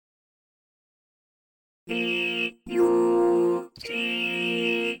Hey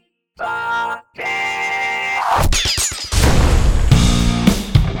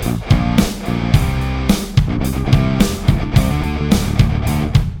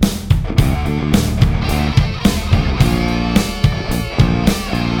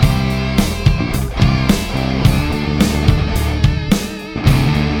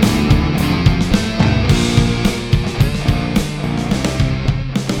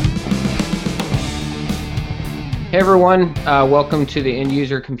everyone, welcome to the End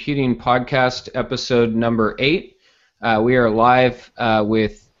User Computing Podcast, episode number 8. We are live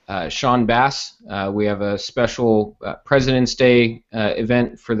with Sean Bass. We have a special President's Day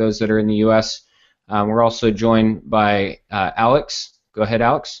event for those that are in the U.S. We're also joined by Alex. Go ahead,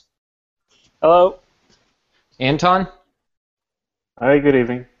 Alex. Hello. Anton. Hi, good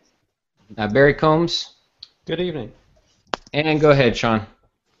evening. Barry Combs. Good evening. And go ahead, Sean.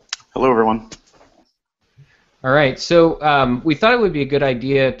 Hello, everyone. All right, so we thought it would be a good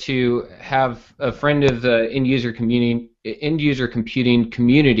idea to have a friend of the end user computing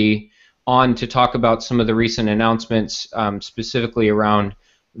community on to talk about some of the recent announcements, specifically around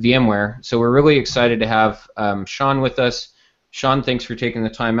VMware. So we're really excited to have Sean with us. Sean, thanks for taking the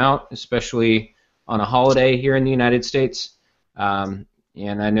time out, especially on a holiday here in the United States. And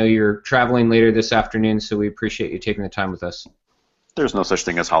I know you're traveling later this afternoon, so we appreciate you taking the time with us. There's no such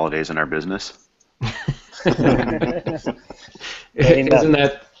thing as holidays in our business. Isn't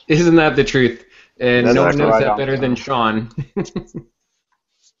that the truth? And no one knows that better than Sean.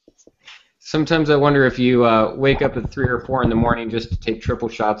 Sometimes I wonder if you wake up at 3 or 4 in the morning just to take triple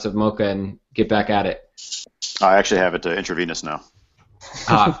shots of mocha and get back at it. I actually have it intravenous now.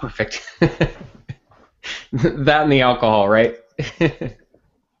 Ah, perfect. That and the alcohol, right?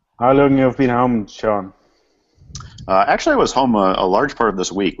 How long have you been home, Sean? Actually, I was home a large part of this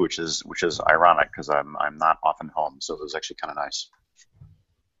week, which is ironic because I'm not often home, so it was actually kind of nice.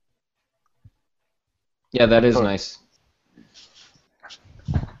 Yeah, that is nice.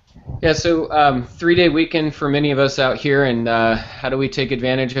 Yeah, so 3-day weekend for many of us out here, and how do we take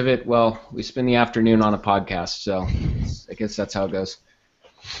advantage of it? Well, we spend the afternoon on a podcast, so I guess that's how it goes.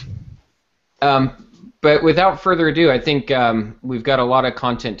 But without further ado, I think we've got a lot of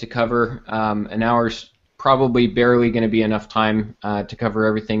content to cover. An hour's probably barely going to be enough time to cover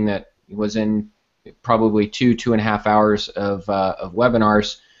everything that was in probably 2.5 hours of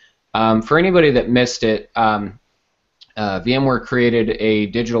webinars. For anybody that missed it, VMware created a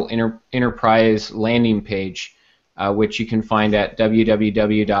digital enterprise landing page, which you can find at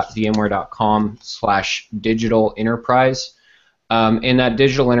www.vmware.com/digitalenterprise. And that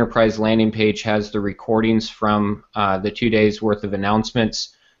digital enterprise landing page has the recordings from the 2 days worth of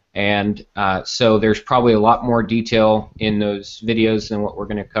announcements. And so there's probably a lot more detail in those videos than what we're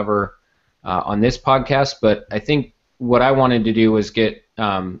going to cover on this podcast. But I think what I wanted to do was get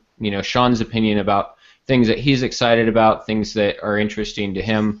Sean's opinion about things that he's excited about, things that are interesting to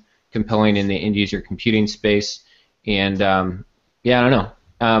him, compelling in the end user computing space. And I don't know,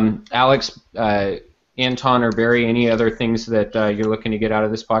 Alex, Anton, or Barry, any other things that you're looking to get out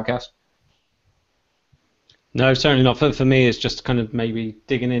of this podcast? No, certainly not. For me, it's just kind of maybe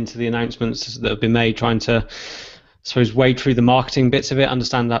digging into the announcements that have been made, trying to, I suppose, wade through the marketing bits of it,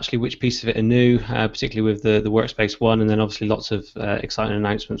 understand actually which piece of it are new, particularly with the Workspace ONE, and then obviously lots of exciting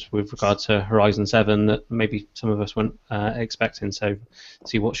announcements with regard to Horizon 7 that maybe some of us weren't expecting. So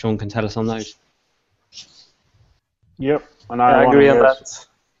see what Sean can tell us on those. Yep, and I agree on that.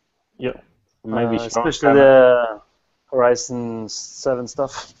 Yep, maybe especially the Horizon 7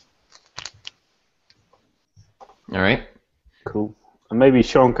 stuff. All right. Cool. And maybe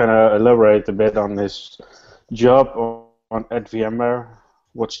Sean can elaborate a bit on his job at VMware.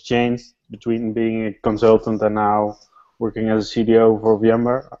 What's changed between being a consultant and now working as a CDO for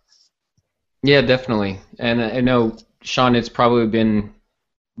VMware? Yeah, definitely. And I know, Sean, it's probably been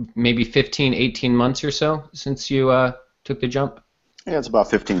maybe 15, 18 months or so since you took the jump. Yeah, it's about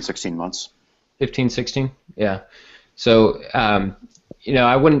 15, 16 months. 15, 16? Yeah. So,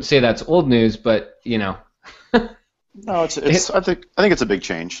 I wouldn't say that's old news, but, No, it's. I think it's a big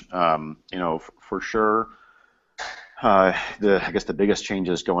change. For sure. I guess the biggest change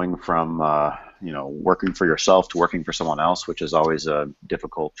is going from working for yourself to working for someone else, which is always a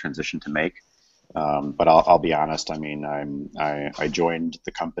difficult transition to make. But I'll be honest. I mean, I joined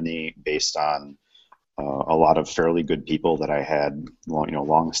the company based on a lot of fairly good people that I had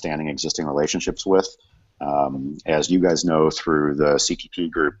long-standing existing relationships with. As you guys know through the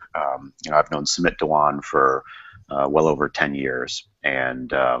CTP group, I've known Sumit Dewan for well over 10 years.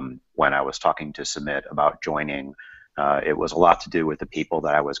 And when I was talking to Sumit about joining it was a lot to do with the people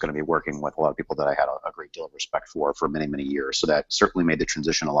that I was going to be working with, a lot of people that I had a great deal of respect for many, many years. So that certainly made the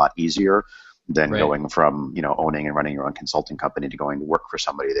transition a lot easier than going from, owning and running your own consulting company to going to work for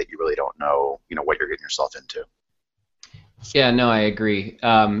somebody that you really don't know, what you're getting yourself into. Yeah, no, I agree.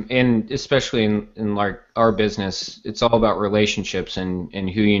 And especially in like our business, it's all about relationships and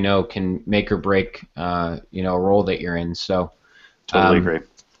who can make or break a role that you're in. So totally agree.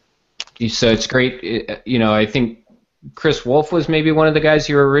 So it's great. I think Chris Wolf was maybe one of the guys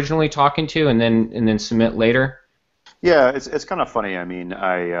you were originally talking to, and then Sumit later. Yeah, it's kind of funny. I mean,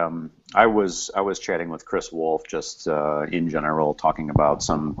 I was chatting with Chris Wolf just in general, talking about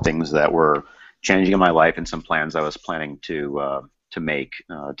some things that were changing in my life and some plans I was planning to make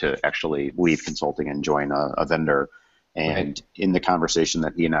to actually leave consulting and join a vendor. And in the conversation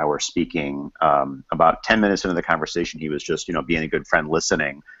that he and I were speaking, about 10 minutes into the conversation, he was just being a good friend,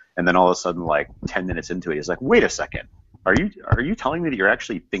 listening. And then all of a sudden, like 10 minutes into it, he's like, "Wait a second. Are you telling me that you're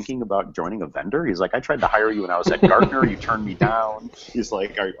actually thinking about joining a vendor?" He's like, "I tried to hire you when I was at Gartner. You turned me down." He's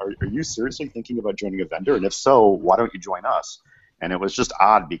like, "Are you seriously thinking about joining a vendor? And if so, why don't you join us?" And it was just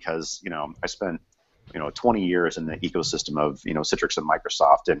odd because, I spent, 20 years in the ecosystem of, Citrix and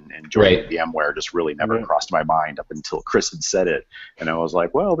Microsoft, and joining VMware just really never crossed my mind up until Chris had said it. And I was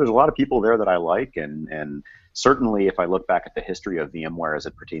like, well, there's a lot of people there that I like. And certainly if I look back at the history of VMware as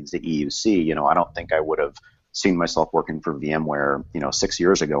it pertains to EUC, I don't think I would have seen myself working for VMware, 6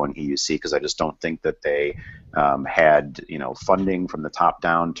 years ago in EUC, because I just don't think that they had, funding from the top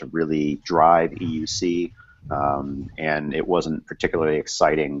down to really drive EUC. And it wasn't particularly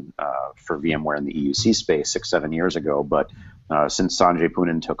exciting for VMware in the EUC space 6-7 years ago. But since Sanjay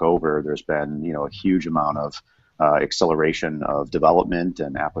Poonen took over, there's been a huge amount of acceleration of development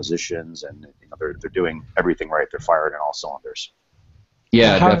and acquisitions, and they're doing everything right. They're firing on all cylinders.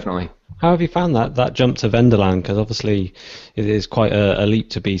 Yeah, definitely. How have you found that jump to Vendorland? Because obviously it is quite a leap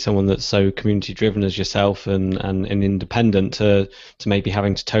to be someone that's so community driven as yourself and independent to maybe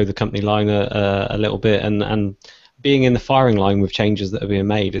having to toe the company line a little bit and being in the firing line with changes that are being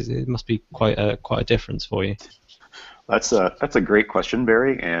made. It must be quite a difference for you. That's a great question,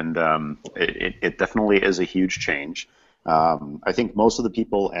 Barry, and it definitely is a huge change. I think most of the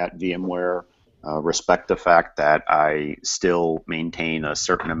people at VMware respect the fact that I still maintain a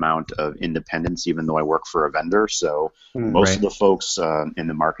certain amount of independence, even though I work for a vendor. So most of the folks in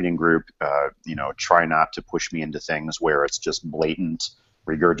the marketing group, try not to push me into things where it's just blatant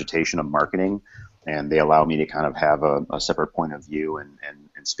regurgitation of marketing, and they allow me to kind of have a separate point of view and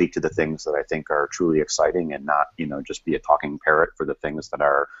speak to the things that I think are truly exciting, and not just be a talking parrot for the things that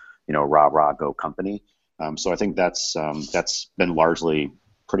are rah rah go company. So I think that's been largely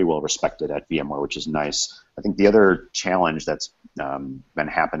pretty well respected at VMware, which is nice. I think the other challenge that's been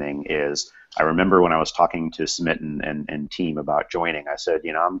happening is, I remember when I was talking to Sumit and team about joining, I said,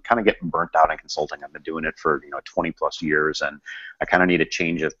 I'm kind of getting burnt out in consulting. I've been doing it for 20 plus years, and I kind of need a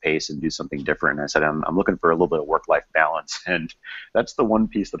change of pace and do something different. And I said, I'm looking for a little bit of work-life balance, and that's the one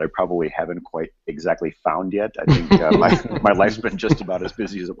piece that I probably haven't quite exactly found yet. I think my life's been just about as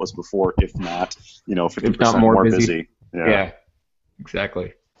busy as it was before, if not 50% more busy. Yeah,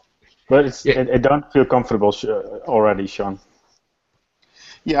 exactly. But it don't feel comfortable already, Sean.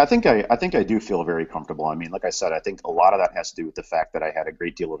 Yeah, I think I do feel very comfortable. I mean, like I said, I think a lot of that has to do with the fact that I had a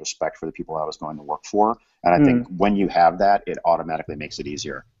great deal of respect for the people I was going to work for, and I think when you have that, it automatically makes it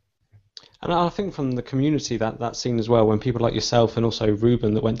easier. And I think from the community that's seen as well, when people like yourself and also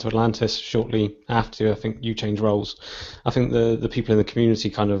Ruben that went to Atlantis shortly after, I think you changed roles. I think the people in the community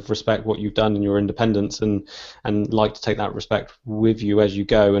kind of respect what you've done and your independence, and like to take that respect with you as you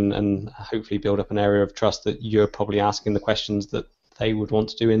go, and hopefully build up an area of trust that you're probably asking the questions that they would want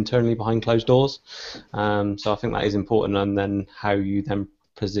to do internally behind closed doors. So I think that is important, and then how you then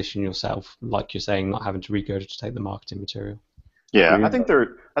position yourself, like you're saying, not having to regurgitate the marketing material. Yeah, I think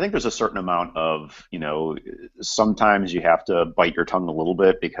there's a certain amount of, sometimes you have to bite your tongue a little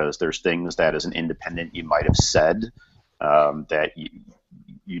bit, because there's things that as an independent you might have said that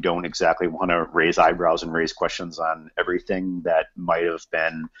you don't exactly want to raise eyebrows and raise questions on everything that might have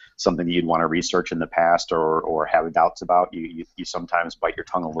been something that you'd want to research in the past or have doubts about. You sometimes bite your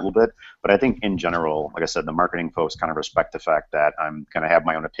tongue a little bit. But I think in general, like I said, the marketing folks kind of respect the fact that I'm going to have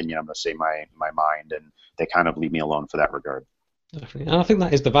my own opinion. I'm going to say my mind, and they kind of leave me alone for that regard. Definitely, and I think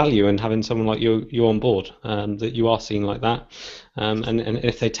that is the value in having someone like you on board, that you are seen like that, and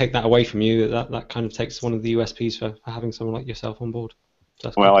if they take that away from you, that kind of takes one of the USPs for having someone like yourself on board.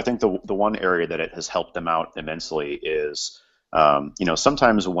 So well, I think the one area that it has helped them out immensely is,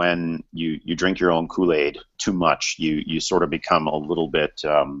 sometimes when you drink your own Kool-Aid too much, you sort of become a little bit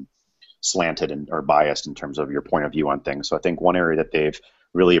slanted or biased in terms of your point of view on things. So I think one area that they've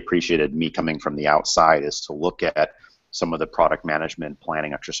really appreciated me coming from the outside is to look at some of the product management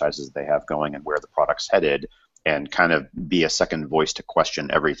planning exercises they have going and where the product's headed, and kind of be a second voice to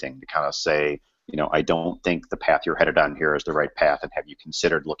question everything, to kind of say, I don't think the path you're headed on here is the right path, and have you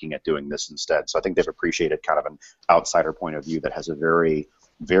considered looking at doing this instead? So I think they've appreciated kind of an outsider point of view that has a very,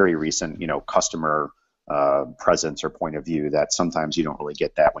 very recent, customer presence or point of view that sometimes you don't really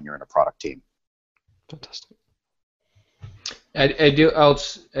get that when you're in a product team. Fantastic.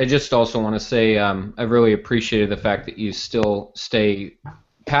 I just also want to say I really appreciated the fact that you still stay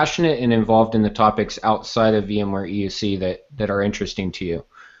passionate and involved in the topics outside of VMware EUC that are interesting to you.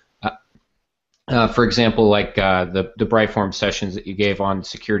 For example, like the Brightform sessions that you gave on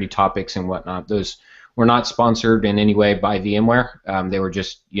security topics and whatnot, those were not sponsored in any way by VMware. They were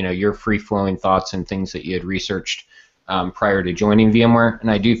just your free-flowing thoughts and things that you had researched prior to joining VMware,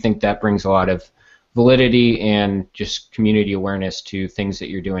 and I do think that brings a lot of validity and just community awareness to things that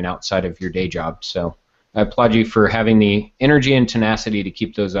you're doing outside of your day job. So I applaud you for having the energy and tenacity to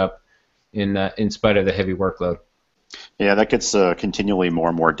keep those up in spite of the heavy workload. Yeah, that gets continually more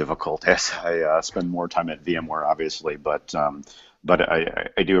and more difficult as I spend more time at VMware, obviously. But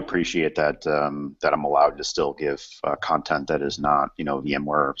I do appreciate that that I'm allowed to still give content that is not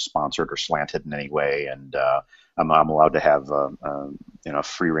VMware sponsored or slanted in any way, and I'm allowed to have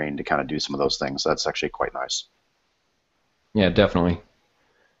free reign to kind of do some of those things. That's actually quite nice. Yeah, definitely.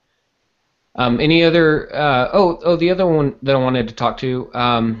 Any other? The other one that I wanted to talk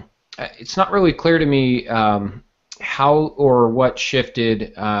to. It's not really clear to me how or what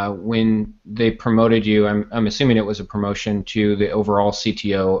shifted when they promoted you. I'm assuming it was a promotion to the overall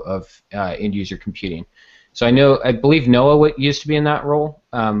CTO of end user computing. So I believe Noah used to be in that role,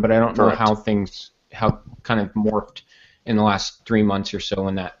 but I don't know how kind of morphed in the last 3 months or so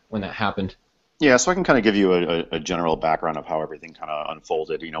when that happened. Yeah, so I can kind of give you a general background of how everything kind of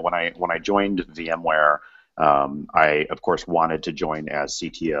unfolded. When I joined VMware, I of course wanted to join as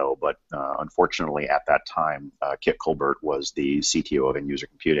CTO, but unfortunately at that time, Kit Colbert was the CTO of end user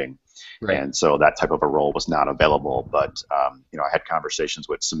computing, right. And so that type of a role was not available. But I had conversations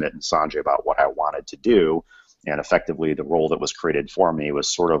with Sumit and Sanjay about what I wanted to do, and effectively the role that was created for me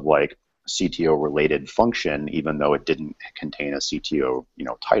was sort of like CTO-related function, even though it didn't contain a CTO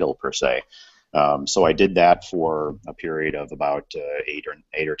title per se. So I did that for a period of about 8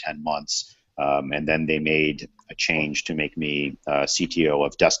 or 10 months. And then they made a change to make me CTO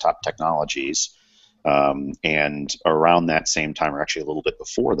of desktop technologies. And around that same time, or actually a little bit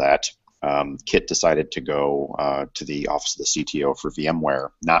before that, Kit decided to go to the office of the CTO for VMware,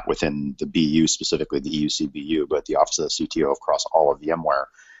 not within the BU specifically, the EUC BU, but the office of the CTO across all of VMware,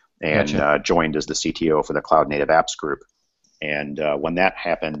 and gotcha. Joined as the CTO for the Cloud Native Apps Group. And when that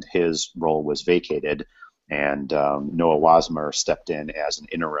happened, his role was vacated, and Noah Wasmer stepped in as an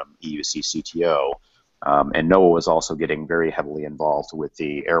interim EUC CTO. And Noah was also getting very heavily involved with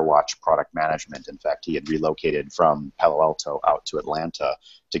the AirWatch product management. In fact, he had relocated from Palo Alto out to Atlanta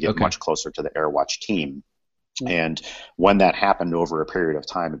to get much closer to the AirWatch team. And when that happened over a period of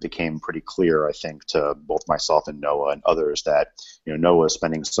time, it became pretty clear, I think, to both myself and Noah and others that Noah was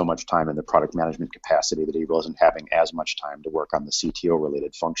spending so much time in the product management capacity that he wasn't having as much time to work on the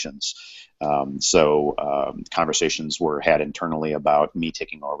CTO-related functions. So conversations were had internally about me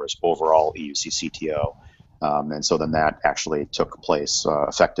taking over as overall EUC CTO. And so then that actually took place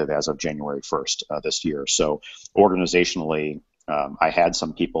effective as of January 1st this year. So organizationally, I had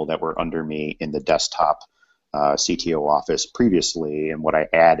some people that were under me in the desktop CTO office previously, and what I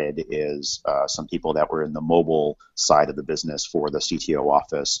added is some people that were in the mobile side of the business for the CTO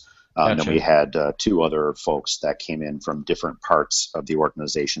office. Gotcha. And then we had 2 other folks that came in from different parts of the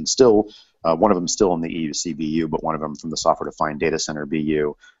organization. Still, one of them still in the EUC BU, but one of them from the Software Defined Data Center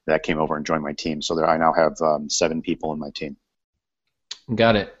BU that came over and joined my team. So I now have 7 people in my team.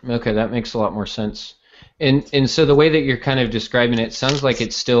 Got it. Okay, that makes a lot more sense. And so the way that you're kind of describing it sounds like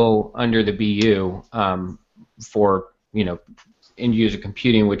it's still under the BU. For end user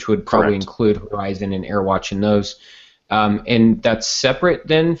computing, which would probably Correct. Include Horizon and AirWatch and those, and that's separate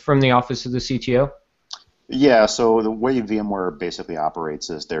then from the office of the CTO. Yeah. So the way VMware basically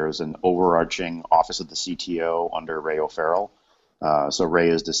operates is there's an overarching office of the CTO under Ray O'Farrell. So Ray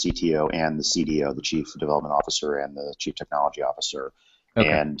is the CTO and the CDO, the Chief Development Officer, and the Chief Technology Officer. Okay.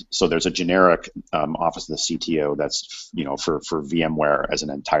 And so there's a generic office of the CTO that's for VMware as an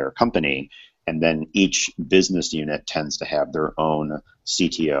entire company. And then each business unit tends to have their own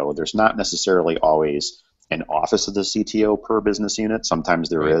CTO. There's not necessarily always an office of the CTO per business unit. Sometimes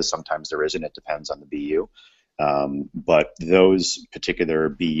there is, sometimes there isn't. It depends on the BU. But those particular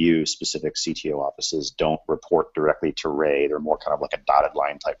BU-specific CTO offices don't report directly to Ray. They're more kind of like a dotted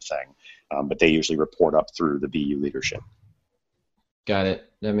line type thing, but they usually report up through the BU leadership. Got it.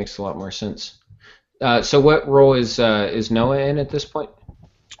 That makes a lot more sense. So what role is Noah in at this point?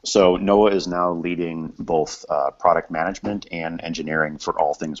 So Noah is now leading both product management and engineering for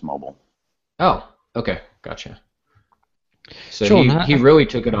all things mobile. Oh, okay, gotcha. So Sean, he really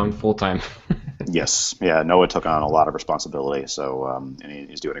took it on full time. Yes, yeah. Noah took on a lot of responsibility, so and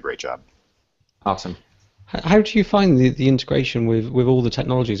he's doing a great job. Awesome. How do you find the integration with all the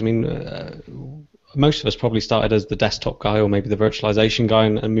technologies? I mean, most of us probably started as the desktop guy or maybe the virtualization guy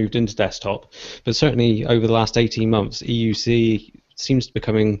and moved into desktop. But certainly over the last 18 months, EUC seems to be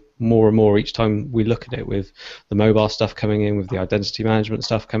becoming more and more each time we look at it, with the mobile stuff coming in, with the identity management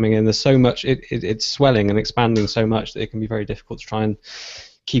stuff coming in. There's so much, it's swelling and expanding so much that it can be very difficult to try and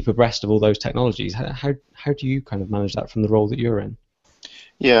keep abreast of all those technologies. How do you kind of manage that from the role that you're in?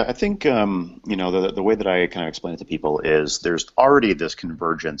 Yeah, I think the way that I kind of explain it to people is there's already this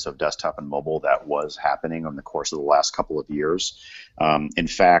convergence of desktop and mobile that was happening over the course of the last couple of years. In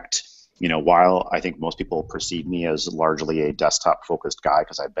fact, while I think most people perceive me as largely a desktop-focused guy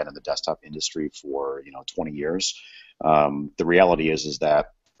because I've been in the desktop industry for 20 years, the reality is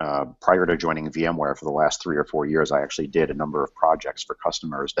that prior to joining VMware for the last 3 or 4 years, I actually did a number of projects for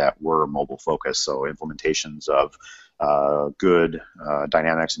customers that were mobile-focused, so implementations of Good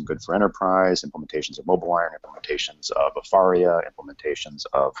Dynamics and Good for Enterprise, implementations of MobileIron, implementations of Afaria, implementations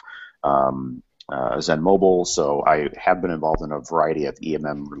of Zen Mobile. So I have been involved in a variety of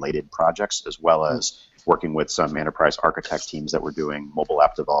EMM-related projects, as well as working with some enterprise architect teams that were doing mobile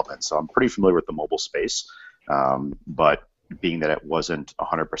app development. So I'm pretty familiar with the mobile space, but being that it wasn't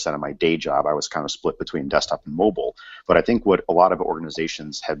 100% of my day job, I was kind of split between desktop and mobile. But I think what a lot of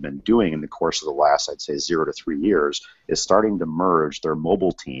organizations have been doing in the course of the last, I'd say, 0 to 3 years is starting to merge their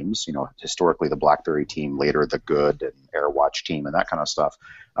mobile teams, historically the BlackBerry team, later the Good and AirWatch team and that kind of stuff,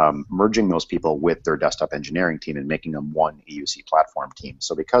 merging those people with their desktop engineering team and making them one EUC platform team.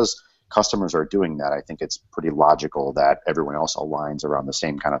 So because customers are doing that, I think it's pretty logical that everyone else aligns around the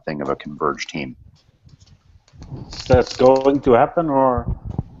same kind of thing of a converged team. That's going to happen, or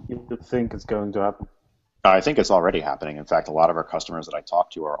you think it's going to happen? I think it's already happening. In fact, a lot of our customers that I talk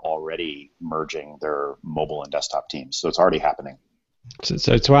to are already merging their mobile and desktop teams, so it's already happening.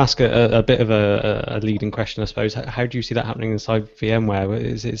 So to ask a bit of a leading question, I suppose, how do you see that happening inside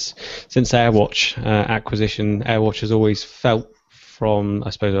VMware? Since AirWatch acquisition, AirWatch has always felt, from, I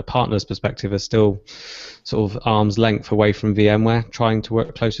suppose, a partner's perspective, as still sort of arm's length away from VMware, trying to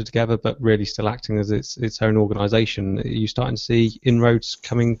work closer together, but really still acting as its own organization. Are you starting to see inroads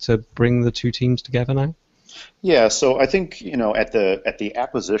coming to bring the two teams together now? Yeah, so I think at the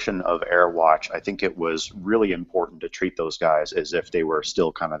acquisition of AirWatch, I think it was really important to treat those guys as if they were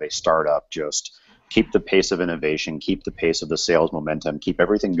still kind of a startup. Just keep the pace of innovation, keep the pace of the sales momentum, keep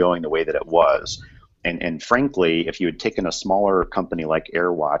everything going the way that it was. And frankly, if you had taken a smaller company like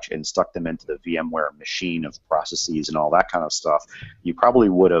AirWatch and stuck them into the VMware machine of processes and all that kind of stuff, you probably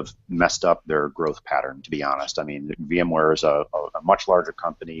would have messed up their growth pattern, to be honest. I mean, VMware is a much larger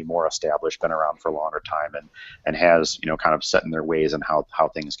company, more established, been around for a longer time, and has kind of set in their ways on how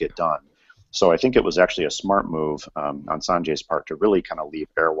things get done. So I think it was actually a smart move on Sanjay's part to really kind of leave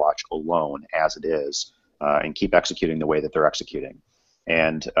AirWatch alone as it is and keep executing the way that they're executing.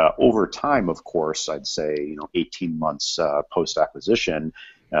 And over time, of course, I'd say 18 months post-acquisition,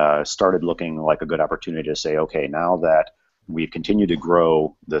 started looking like a good opportunity to say, okay, now that we've continued to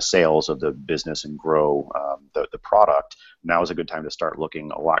grow the sales of the business and grow the product, now is a good time to start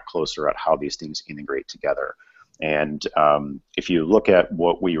looking a lot closer at how these things integrate together. And if you look at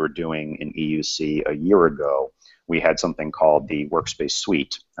what we were doing in EUC a year ago, we had something called the Workspace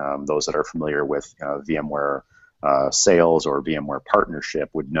Suite. Those that are familiar with VMware sales or VMware partnership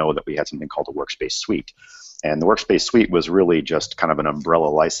would know that we had something called a Workspace Suite. And the Workspace Suite was really just kind of an umbrella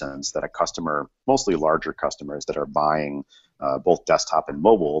license that a customer, mostly larger customers that are buying both desktop and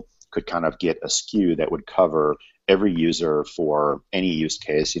mobile, could kind of get a SKU that would cover every user for any use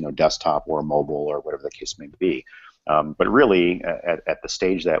case, desktop or mobile or whatever the case may be. But really, at the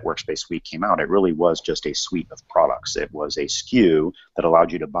stage that Workspace Suite came out, it really was just a suite of products. It was a SKU that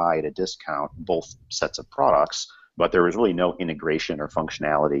allowed you to buy at a discount both sets of products, but there was really no integration or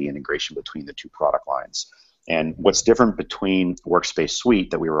functionality integration between the two product lines. And what's different between Workspace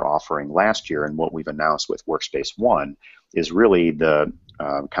Suite that we were offering last year and what we've announced with Workspace ONE is really the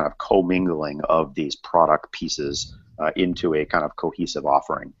kind of commingling of these product pieces into a kind of cohesive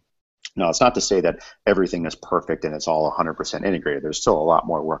offering. Now, it's not to say that everything is perfect and it's all 100% integrated. There's still a lot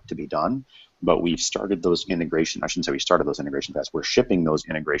more work to be done, but we've started those integration. I shouldn't say we started those integration tests. We're shipping those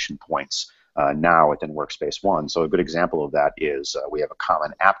integration points now within Workspace ONE. So a good example of that is we have a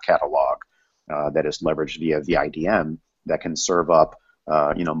common app catalog that is leveraged via VIDM that can serve up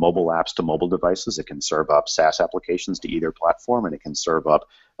mobile apps to mobile devices. It can serve up SaaS applications to either platform, and it can serve up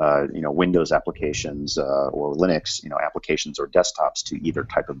Windows applications or Linux applications or desktops to either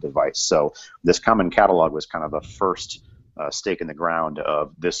type of device. So this common catalog was kind of the first stake in the ground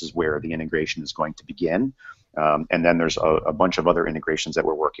of this is where the integration is going to begin. And then there's a bunch of other integrations that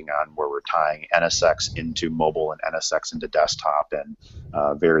we're working on where we're tying NSX into mobile and NSX into desktop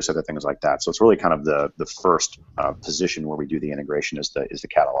and various other things like that. So it's really kind of the first position where we do the integration is the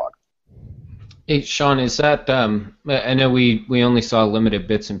catalog. Hey, Sean, is that, I know we only saw limited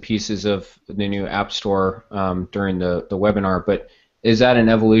bits and pieces of the new App Store during the webinar, but is that an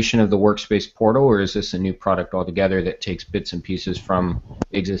evolution of the Workspace portal, or is this a new product altogether that takes bits and pieces from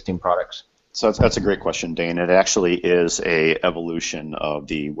existing products? So that's a great question, Dane. It actually is a evolution of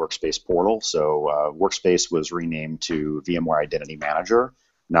the Workspace portal. So Workspace was renamed to VMware Identity Manager.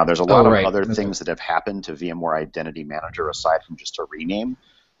 Now there's a lot of other things that have happened to VMware Identity Manager aside from just a rename.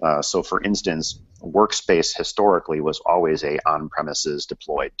 So for instance, Workspace historically was always a on-premises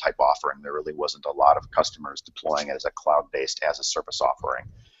deployed type offering. There really wasn't a lot of customers deploying it as a cloud-based as a service offering.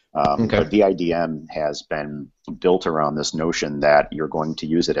 But VIDM has been built around this notion that you're going to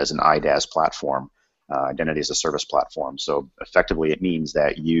use it as an IDaaS platform, Identity as a Service platform. So effectively it means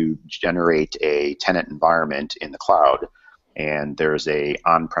that you generate a tenant environment in the cloud, and there's a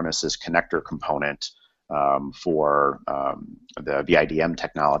on-premises connector component for the VIDM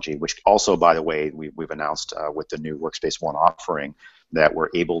technology, which also, by the way, we've announced with the new Workspace ONE offering that we're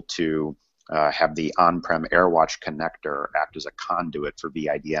able to have the on-prem AirWatch connector act as a conduit for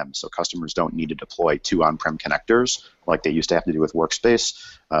VIDM, so customers don't need to deploy two on-prem connectors like they used to have to do with Workspace.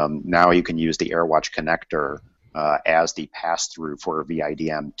 Now you can use the AirWatch connector as the pass-through for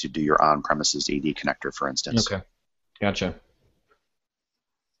VIDM to do your on-premises AD connector, for instance. Okay, gotcha.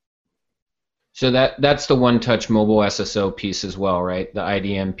 So that's the one-touch mobile SSO piece as well, right? The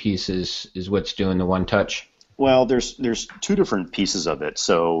IDM piece is what's doing the one-touch. Well, there's two different pieces of it.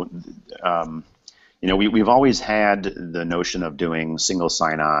 So, we've always had the notion of doing single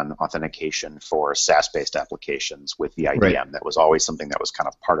sign-on authentication for SaaS-based applications with the IDM. Right. That was always something that was kind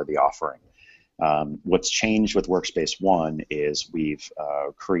of part of the offering. What's changed with Workspace ONE is we've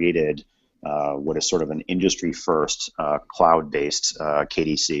created what is sort of an industry-first cloud-based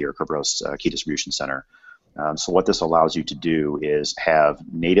KDC, or Kerberos Key Distribution Center. So what this allows you to do is have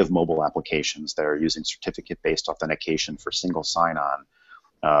native mobile applications that are using certificate-based authentication for single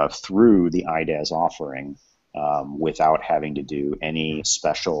sign-on through the IDaaS offering without having to do any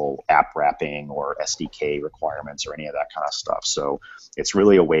special app wrapping or SDK requirements or any of that kind of stuff. So it's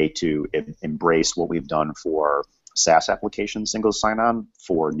really a way to embrace what we've done for SaaS applications, single sign-on,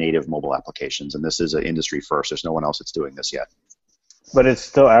 for native mobile applications. And this is an industry first. There's no one else that's doing this yet. But it's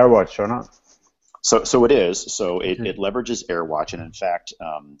still AirWatch, or not? So it is. So it leverages AirWatch, and in fact,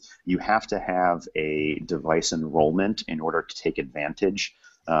 you have to have a device enrollment in order to take advantage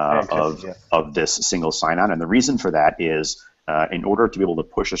of this single sign-on. And the reason for that is in order to be able to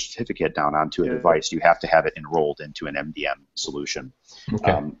push a certificate down onto a device, you have to have it enrolled into an MDM solution.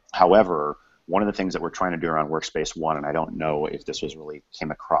 Okay. However, one of the things that we're trying to do around Workspace ONE, and I don't know if this was really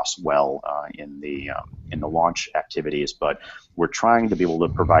came across well in the launch activities, but we're trying to be able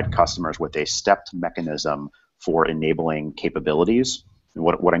to provide customers with a stepped mechanism for enabling capabilities. And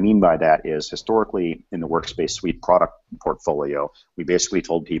what I mean by that is, historically in the Workspace Suite product portfolio, we basically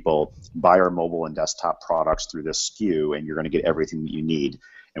told people, buy our mobile and desktop products through this SKU and you're going to get everything that you need.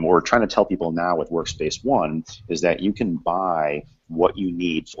 And what we're trying to tell people now with Workspace ONE is that you can buy what you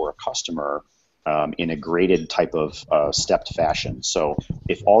need for a customer in a graded type of stepped fashion. So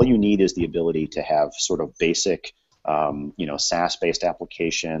if all you need is the ability to have sort of basic SaaS-based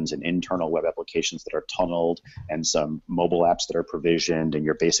applications and internal web applications that are tunneled, and some mobile apps that are provisioned, and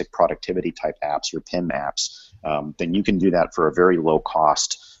your basic productivity type apps, your PIM apps, then you can do that for a very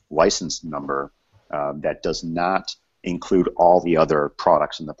low-cost license number that does not include all the other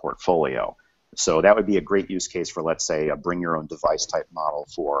products in the portfolio. So that would be a great use case for, let's say, a bring your own device type model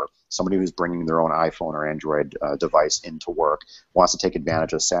for somebody who's bringing their own iPhone or Android device into work, wants to take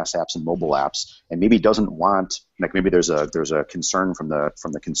advantage of SaaS apps and mobile apps, and maybe doesn't want, like maybe there's a concern from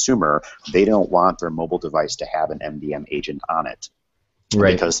the consumer, they don't want their mobile device to have an MDM agent on it.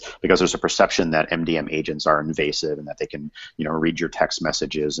 Right. Because there's a perception that MDM agents are invasive and that they can, read your text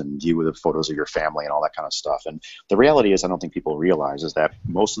messages and view the photos of your family and all that kind of stuff. And the reality is, I don't think people realize is that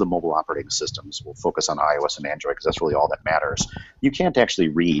most of the mobile operating systems will focus on iOS and Android because that's really all that matters. You can't actually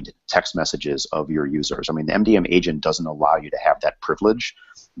read text messages of your users. I mean, the MDM agent doesn't allow you to have that privilege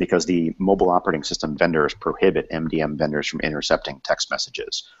because the mobile operating system vendors prohibit MDM vendors from intercepting text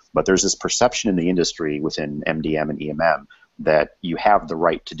messages. But there's this perception in the industry within MDM and EMM that you have the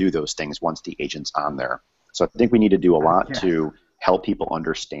right to do those things once the agent's on there. So I think we need to do a lot to help people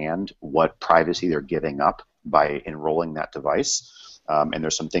understand what privacy they're giving up by enrolling that device. And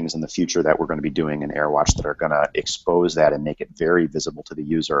there's some things in the future that we're going to be doing in AirWatch that are going to expose that and make it very visible to the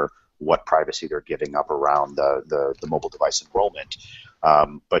user what privacy they're giving up around the mobile device enrollment.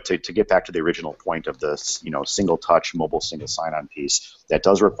 But to get back to the original point of this, single touch mobile single sign-on piece, that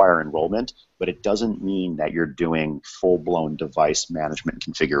does require enrollment, but it doesn't mean that you're doing full-blown device management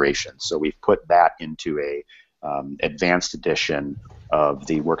configuration. So we've put that into a advanced edition of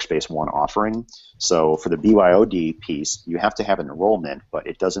the Workspace ONE offering. So for the BYOD piece, you have to have an enrollment, but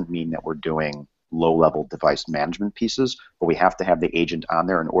it doesn't mean that we're doing low-level device management pieces, but we have to have the agent on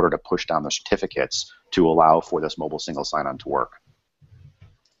there in order to push down the certificates to allow for this mobile single sign-on to work.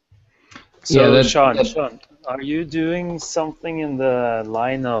 So, Sean, are you doing something in the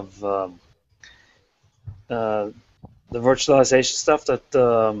line of the virtualization stuff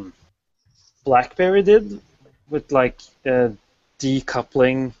that BlackBerry did with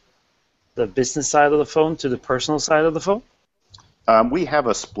decoupling the business side of the phone to the personal side of the phone? We have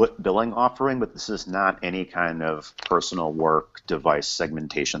a split billing offering, but this is not any kind of personal work device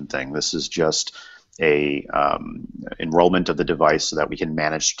segmentation thing. This is just a enrollment of the device so that we can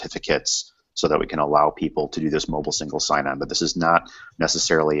manage certificates so that we can allow people to do this mobile single sign-on. But this is not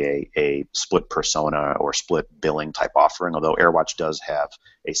necessarily a split persona or split billing type offering, although AirWatch does have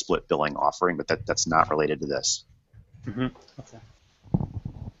a split billing offering, but that's not related to this. Mm-hmm. Okay.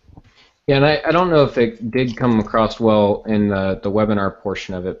 Yeah, and I don't know if it did come across well in the webinar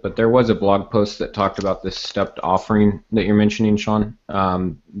portion of it, but there was a blog post that talked about this stepped offering that you're mentioning, Sean.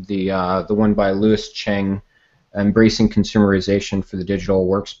 The one by Louis Cheng, Embracing Consumerization for the Digital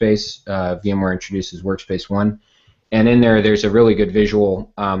Workspace. VMware introduces Workspace ONE, and in there's a really good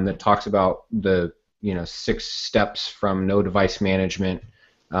visual that talks about the 6 steps from no device management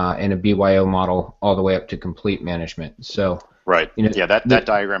in a BYO model all the way up to complete management. So. Right. Yeah, that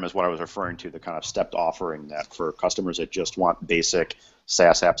diagram is what I was referring to, the kind of stepped offering that for customers that just want basic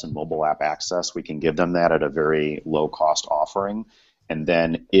SaaS apps and mobile app access, we can give them that at a very low cost offering. And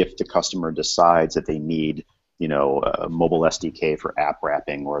then if the customer decides that they need, a mobile SDK for app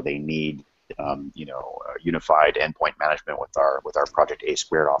wrapping, or they need, unified endpoint management with our Project A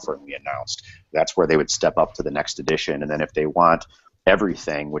Squared offering we announced, that's where they would step up to the next edition. And then if they want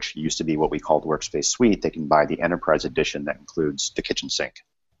everything, which used to be what we called Workspace Suite, they can buy the Enterprise Edition that includes the kitchen sink.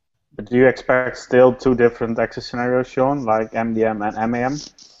 But do you expect still 2 different access scenarios, Sean, like MDM and MAM?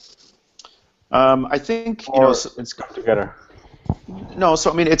 I think it's come together. No,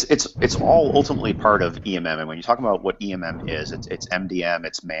 so I mean it's all ultimately part of EMM, and when you talk about what EMM is, it's MDM,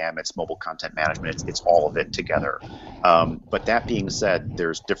 it's MAM, it's mobile content management, it's all of it together. But that being said,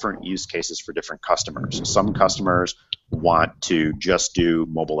 there's different use cases for different customers. Some customers want to just do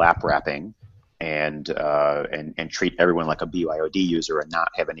mobile app wrapping and treat everyone like a BYOD user and not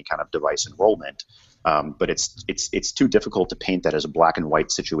have any kind of device enrollment. But it's too difficult to paint that as a black and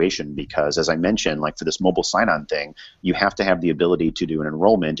white situation because, as I mentioned, like for this mobile sign-on thing, you have to have the ability to do an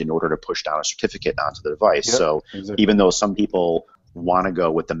enrollment in order to push down a certificate onto the device. Yep, so exactly. Even though some people want to go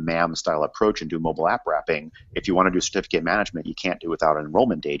with the MAM style approach and do mobile app wrapping, if you want to do certificate management, you can't do it without an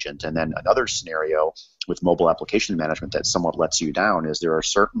enrollment agent. And then another scenario with mobile application management that somewhat lets you down is there are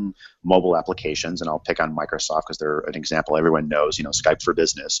certain mobile applications, and I'll pick on Microsoft because they're an example everyone knows, Skype for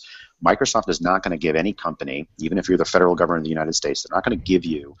Business. Microsoft is not going to give any company, even if you're the federal government of the United States, they're not going to give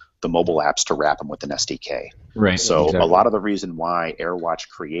you the mobile apps to wrap them with an SDK. Right. So exactly. A lot of the reason why AirWatch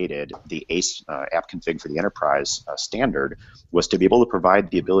created the ACE app config for the enterprise standard was to be able to provide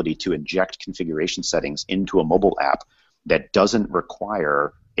the ability to inject configuration settings into a mobile app that doesn't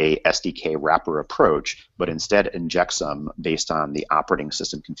require a SDK wrapper approach, but instead injects them based on the operating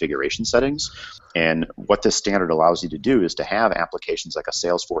system configuration settings. And what this standard allows you to do is to have applications like a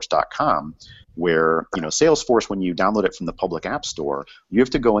Salesforce.com where, Salesforce, when you download it from the public app store, you have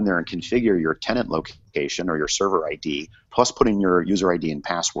to go in there and configure your tenant location or your server ID, plus put in your user ID and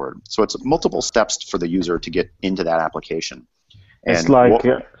password. So it's multiple steps for the user to get into that application. It's like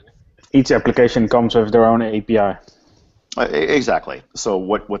each application comes with their own API. Exactly. So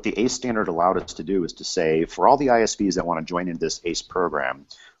what the ACE standard allowed us to do is to say, for all the ISVs that want to join in this ACE program,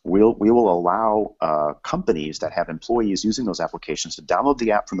 we will allow companies that have employees using those applications to download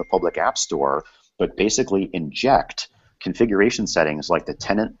the app from the public app store, but basically inject configuration settings like the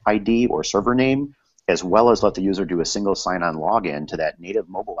tenant ID or server name, as well as let the user do a single sign-on login to that native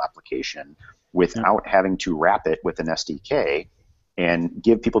mobile application without having to wrap it with an SDK, and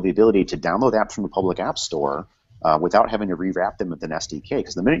give people the ability to download apps from the public app store without having to rewrap them with an SDK.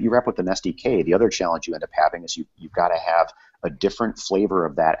 Because the minute you wrap with an SDK, the other challenge you end up having is you've got to have a different flavor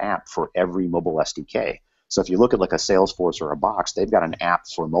of that app for every mobile SDK. So if you look at like a Salesforce or a Box, they've got an app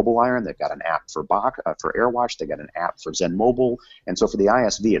for MobileIron, they've got an app for for AirWatch, they've got an app for Zen Mobile. And so for the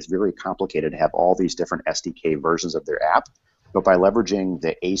ISV, it's very complicated to have all these different SDK versions of their app. But by leveraging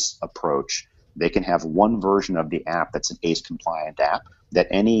the ACE approach, they can have one version of the app that's an ACE compliant app that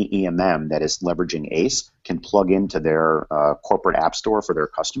any EMM that is leveraging ACE can plug into their corporate app store for their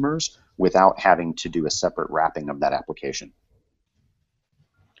customers without having to do a separate wrapping of that application.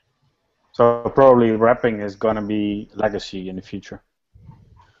 So probably wrapping is going to be legacy in the future.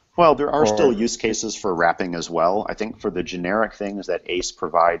 Well, there are still use cases for wrapping as well. I think for the generic things that ACE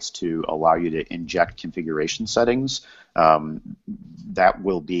provides to allow you to inject configuration settings, that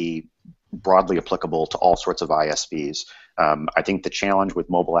will be broadly applicable to all sorts of ISVs. I think the challenge with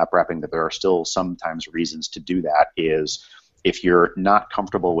mobile app wrapping, that there are still sometimes reasons to do that, is if you're not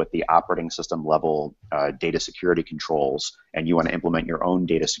comfortable with the operating system level data security controls and you want to implement your own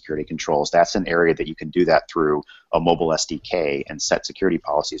data security controls, that's an area that you can do that through a mobile SDK and set security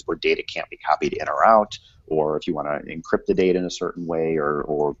policies where data can't be copied in or out, or if you want to encrypt the data in a certain way,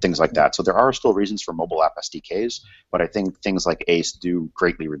 or things like that. So there are still reasons for mobile app SDKs, but I think things like ACE do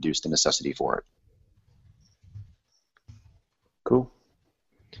greatly reduce the necessity for it. Cool.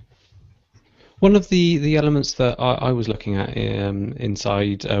 One of the elements that I was looking at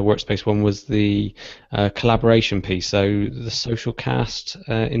inside Workspace ONE was the collaboration piece, so the Socialcast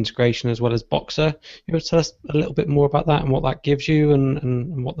integration as well as Boxer. You want to tell us a little bit more about that and what that gives you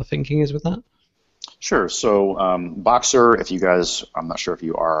and what the thinking is with that? Sure. So Boxer, if you guys, I'm not sure if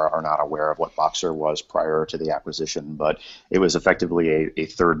you are not aware of what Boxer was prior to the acquisition, but it was effectively a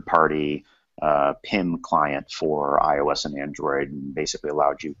third-party PIM client for iOS and Android, and basically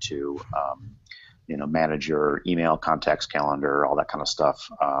allowed you to manage your email, contacts, calendar, all that kind of stuff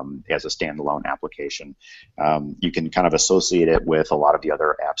as a standalone application. You can kind of associate it with a lot of the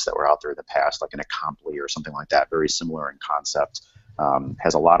other apps that were out there in the past, like an Acompli or something like that, very similar in concept.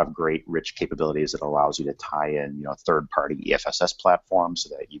 Has a lot of great, rich capabilities that allows you to tie in, third-party EFSS platforms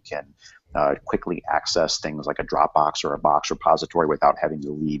so that you can quickly access things like a Dropbox or a Box repository without having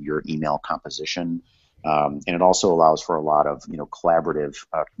to leave your email composition. And it also allows for a lot of collaborative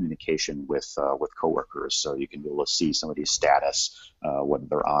communication with coworkers, so you can be able to see somebody's status, whether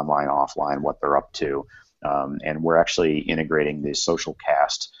they're online, offline, what they're up to. And we're actually integrating the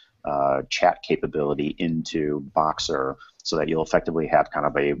Socialcast chat capability into Boxer, so that you'll effectively have kind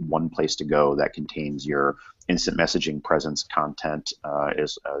of a one place to go that contains your instant messaging presence content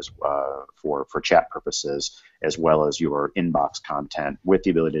for chat purposes, as well as your inbox content, with the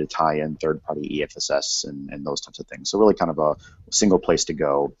ability to tie in third-party EFSS and those types of things. So really kind of a single place to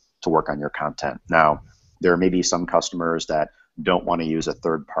go to work on your content. Now, there may be some customers that don't want to use a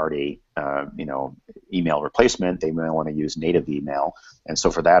third-party email replacement. They may want to use native email. And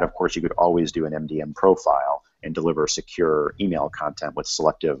so for that, of course, you could always do an MDM profile and deliver secure email content with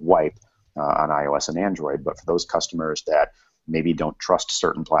selective wipe on iOS and Android. But for those customers that maybe don't trust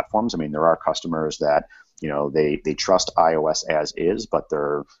certain platforms, I mean, there are customers that they trust iOS as is, but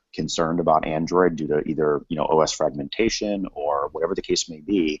they're concerned about Android due to either OS fragmentation or whatever the case may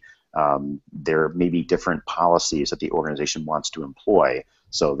be. There may be different policies that the organization wants to employ.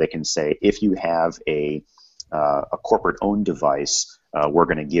 So they can say, if you have a corporate-owned device, we're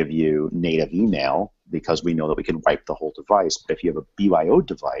going to give you native email because we know that we can wipe the whole device. But if you have a BYO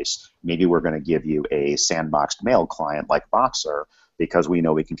device, maybe we're going to give you a sandboxed mail client like Boxer, because we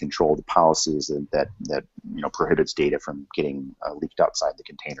know we can control the policies that prohibits data from getting leaked outside the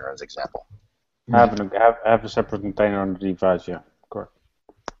container, as an example. Have a separate container on the device, yeah, correct.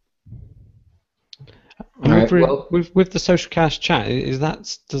 Right, with the Socialcast chat, is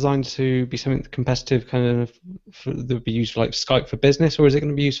that designed to be something competitive, kind of that would be used for like Skype for Business, or is it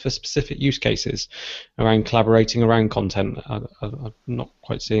going to be used for specific use cases around collaborating around content? I'm not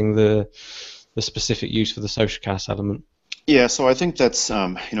quite seeing the specific use for the Socialcast element. Yeah, so I think that's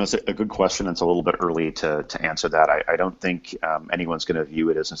it's a good question. It's a little bit early to answer that. I don't think anyone's going to view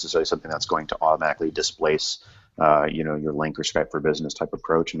it as necessarily something that's going to automatically displace your Lync or Skype for Business type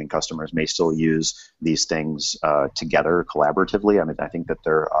approach. I mean, customers may still use these things together collaboratively. I mean, I think that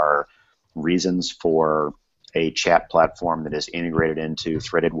there are reasons for a chat platform that is integrated into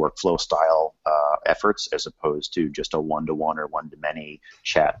threaded workflow style efforts, as opposed to just a one-to-one or one-to-many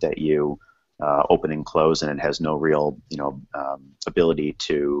chat that you open and close, and it has no real ability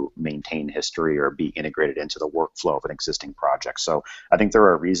to maintain history or be integrated into the workflow of an existing project. So I think there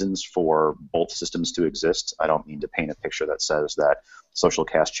are reasons for both systems to exist. I don't mean to paint a picture that says that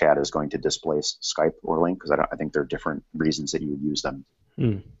Socialcast Chat is going to displace Skype or Lync, because I think there are different reasons that you would use them.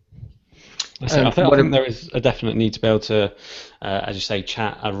 I think there is a definite need to be able to, as you say,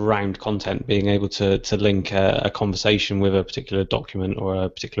 chat around content, being able to link a conversation with a particular document or a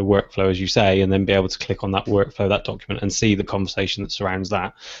particular workflow, as you say, and then be able to click on that workflow, that document, and see the conversation that surrounds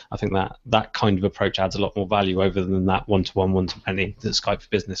that. I think that kind of approach adds a lot more value over than that one-to-one, one-to-many that Skype for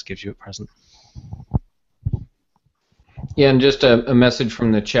Business gives you at present. Yeah, and just a message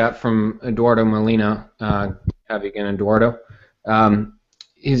from the chat from Eduardo Molina. Have you again, Eduardo.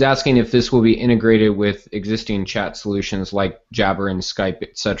 He's asking if this will be integrated with existing chat solutions like Jabber and Skype,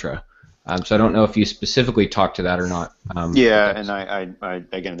 etc. So I don't know if you specifically talked to that or not. Yeah, and I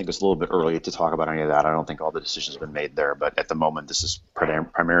again, I think it's a little bit early to talk about any of that. I don't think all the decisions have been made there, but at the moment, this is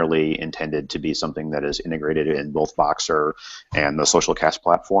primarily intended to be something that is integrated in both Voxer and the Socialcast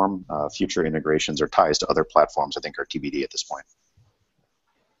platform. Future integrations or ties to other platforms, I think, are TBD at this point.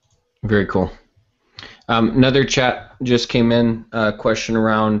 Very cool. Another chat just came in, a question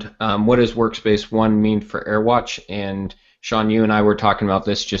around what does Workspace ONE mean for AirWatch? And Sean, you and I were talking about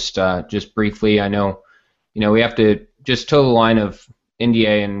this just briefly. I know, we have to just toe the line of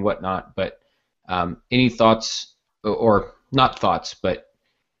NDA and whatnot, but any thoughts, or not thoughts, but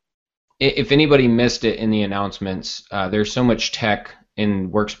if anybody missed it in the announcements, there's so much tech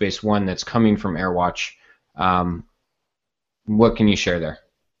in Workspace ONE that's coming from AirWatch. What can you share there?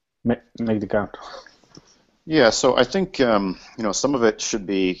 Make the count. Yeah, so I think some of it should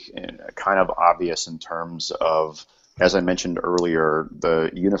be kind of obvious in terms of, as I mentioned earlier,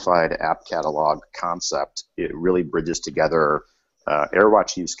 the unified app catalog concept. It really bridges together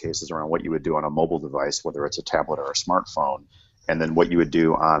AirWatch use cases around what you would do on a mobile device, whether it's a tablet or a smartphone, and then what you would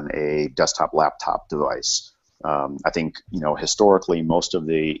do on a desktop laptop device. I think, historically, most of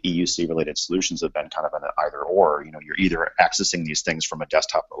the EUC-related solutions have been kind of an either-or. You're either accessing these things from a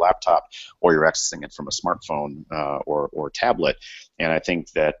desktop or laptop, or you're accessing it from a smartphone or tablet. And I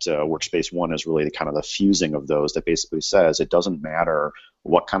think that Workspace ONE is really kind of the fusing of those that basically says it doesn't matter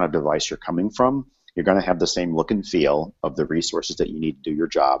what kind of device you're coming from. You're going to have the same look and feel of the resources that you need to do your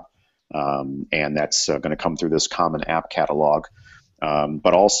job. And that's going to come through this common app catalog.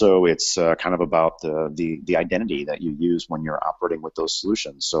 But also it's kind of about the identity that you use when you're operating with those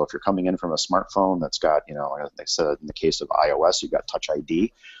solutions. So if you're coming in from a smartphone that's got, like I said, in the case of iOS, you've got Touch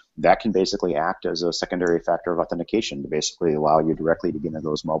ID, that can basically act as a secondary factor of authentication to basically allow you directly to get into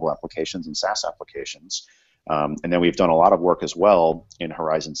those mobile applications and SaaS applications. And then we've done a lot of work as well in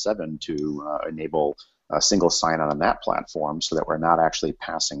Horizon 7 to enable a single sign-on on that platform, so that we're not actually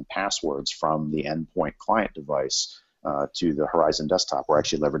passing passwords from the endpoint client device to the Horizon desktop. We're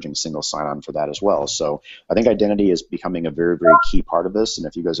actually leveraging single sign-on for that as well. So I think identity is becoming a very, very key part of this. And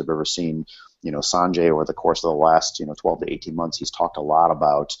if you guys have ever seen, Sanjay over the course of the last, 12 to 18 months, he's talked a lot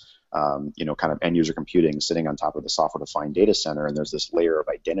about, kind of end-user computing sitting on top of the software-defined data center, and there's this layer of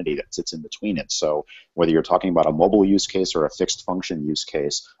identity that sits in between it. So whether you're talking about a mobile use case or a fixed function use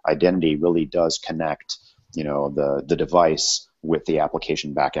case, identity really does connect, the device with the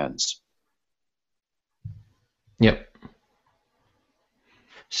application backends. Yep.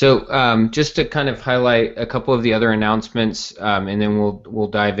 So just to kind of highlight a couple of the other announcements, and then we'll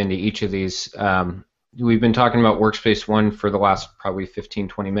dive into each of these. We've been talking about Workspace ONE for the last probably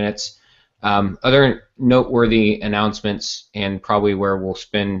 15-20 minutes. Other noteworthy announcements, and probably where we'll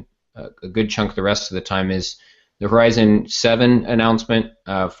spend a good chunk of the rest of the time, is the Horizon 7 announcement,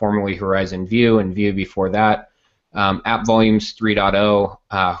 formerly Horizon View, and View before that. App Volumes 3.0,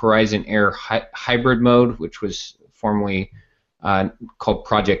 Horizon Air Hybrid Mode, which was formerly called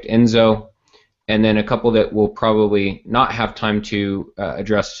Project Enzo, and then a couple that we'll probably not have time to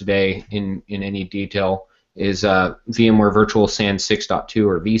address today in any detail is VMware Virtual SAN 6.2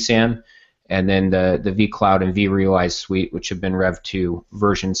 or vSAN, and then the vCloud and vRealize suite, which have been revved to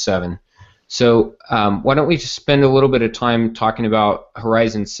version 7. So why don't we just spend a little bit of time talking about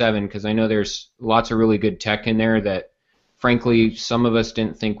Horizon 7, because I know there's lots of really good tech in there that, frankly, some of us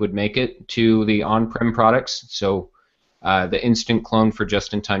didn't think would make it to the on-prem products. So the instant clone for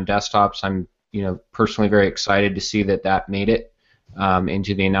just-in-time desktops, I'm personally very excited to see that made it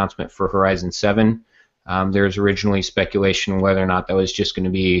into the announcement for Horizon 7. There was originally speculation whether or not that was just going to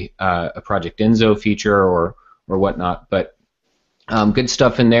be a Project Enzo feature or whatnot, but good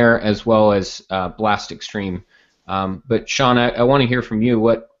stuff in there as well as Blast Extreme. But Sean, I want to hear from you.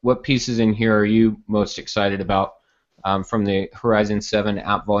 What pieces in here are you most excited about from the Horizon 7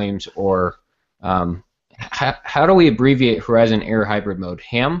 app volumes, or how do we abbreviate Horizon Air Hybrid Mode?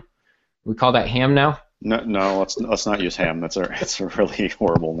 HAM? We call that HAM now? No, let's not use ham. That's a really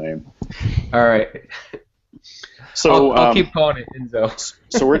horrible name. All right. So I'll keep calling it Enzo.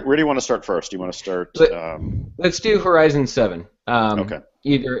 So where do you want to start first? Do you want to start? Let's do Horizon 7. Okay.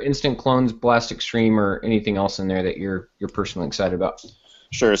 Either Instant Clones, Blast Extreme, or anything else in there that you're personally excited about.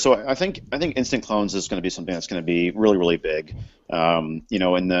 Sure. So I think Instant Clones is going to be something that's going to be really, really big. In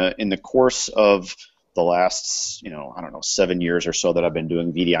the course of the last 7 years or so that I've been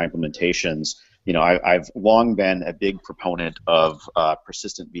doing VDI implementations, I've long been a big proponent of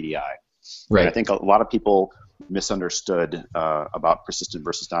persistent VDI. Right. And I think a lot of people misunderstood about persistent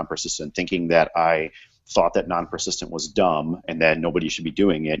versus non-persistent, thinking that I thought that non-persistent was dumb and that nobody should be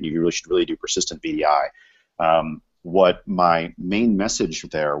doing it, and you really should do persistent VDI. What my main message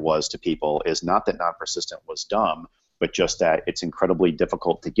there was to people is not that non-persistent was dumb, but just that it's incredibly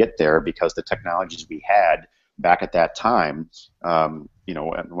difficult to get there because the technologies we had back at that time, when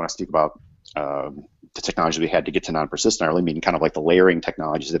I speak about the technologies we had to get to non-persistent, I really mean kind of like the layering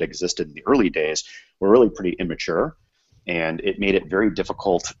technologies that existed in the early days were really pretty immature, and it made it very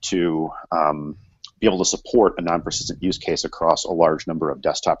difficult to be able to support a non-persistent use case across a large number of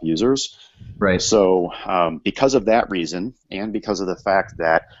desktop users. Right. So because of that reason, and because of the fact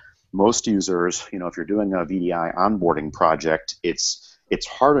that most users, if you're doing a VDI onboarding project, it's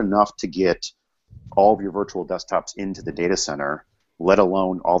hard enough to get all of your virtual desktops into the data center, let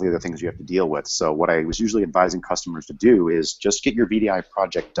alone all the other things you have to deal with. So what I was usually advising customers to do is just get your VDI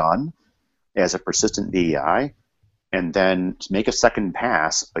project done as a persistent VDI, and then make a second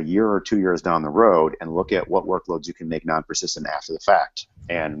pass a year or 2 years down the road and look at what workloads you can make non-persistent after the fact.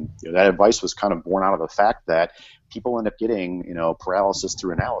 And that advice was kind of born out of the fact that people end up getting paralysis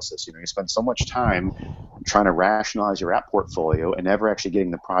through analysis. You spend so much time trying to rationalize your app portfolio and never actually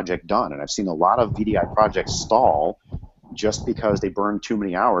getting the project done. And I've seen a lot of VDI projects stall just because they burn too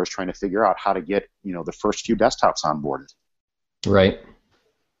many hours trying to figure out how to get the first few desktops onboarded. Right.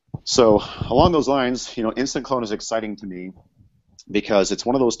 So along those lines, Instant Clone is exciting to me because it's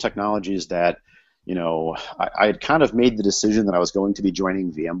one of those technologies that, I had kind of made the decision that I was going to be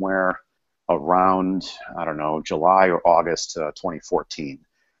joining VMware around, July or August 2014.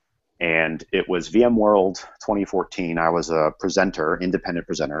 And it was VMworld 2014. I was a presenter, independent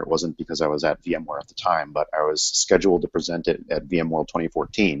presenter. It wasn't because I was at VMware at the time, but I was scheduled to present it at VMworld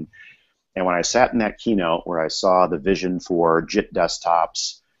 2014. And when I sat in that keynote where I saw the vision for JIT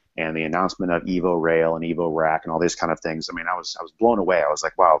desktops and the announcement of Evo Rail and Evo Rack and all these kind of things, I was blown away. I was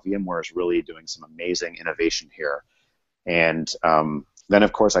like, wow, VMware is really doing some amazing innovation here. And then,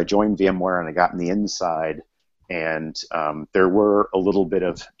 of course, I joined VMware and I got in the inside, and there were a little bit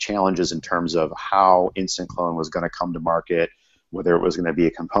of challenges in terms of how Instant Clone was going to come to market, whether it was going to be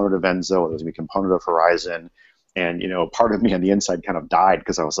a component of Enzo, whether it was going to be a component of Horizon. And part of me on the inside kind of died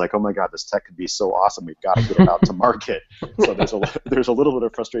because I was like, oh my God, this tech could be so awesome. We've got to get it out to market. So there's a little bit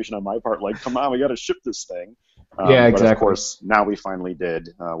of frustration on my part, like, come on, we got to ship this thing. Yeah, exactly. But of course, now we finally did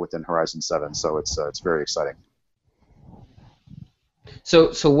within Horizon 7, so it's very exciting.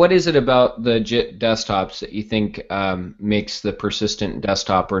 So what is it about the JIT desktops that you think makes the persistent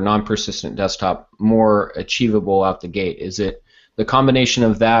desktop or non-persistent desktop more achievable out the gate? Is it the combination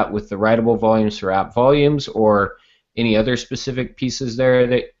of that with the writable volumes for app volumes, or any other specific pieces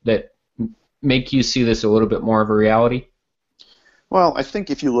there that make you see this a little bit more of a reality? Well, I think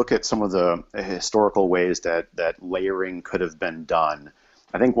if you look at some of the historical ways that layering could have been done,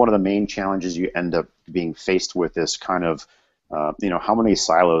 I think one of the main challenges you end up being faced with is kind of how many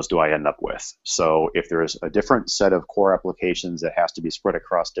silos do I end up with? So if there's a different set of core applications that has to be spread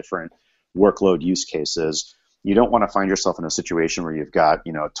across different workload use cases, you don't want to find yourself in a situation where you've got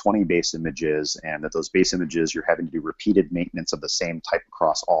 20 base images, and that those base images you're having to do repeated maintenance of the same type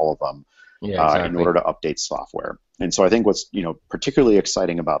across all of them in order to update software. And so I think what's particularly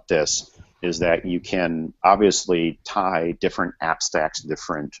exciting about this is that you can obviously tie different app stacks to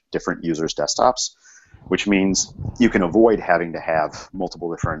different users' desktops, which means you can avoid having to have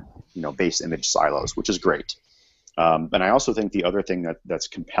multiple different base image silos, which is great. And I also think the other thing that's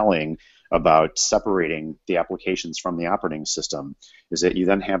compelling about separating the applications from the operating system is that you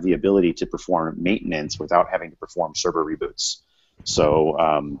then have the ability to perform maintenance without having to perform server reboots. So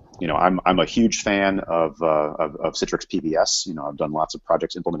I'm a huge fan of Citrix PBS. I've done lots of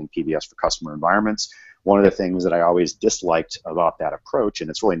projects implementing PBS for customer environments. one of the things that I always disliked about that approach, and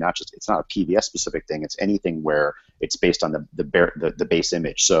it's really not just, it's not a PVS specific thing, it's anything where it's based on the base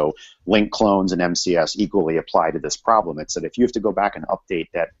image. So link clones and MCS equally apply to this problem. It's that if you have to go back and update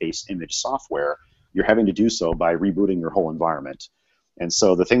that base image software, you're having to do so by rebooting your whole environment. And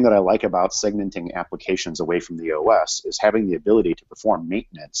so the thing that I like about segmenting applications away from the OS is having the ability to perform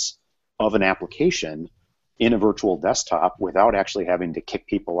maintenance of an application in a virtual desktop without actually having to kick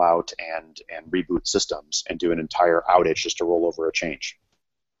people out and reboot systems and do an entire outage just to roll over a change.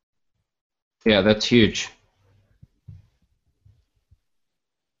 Yeah, that's huge.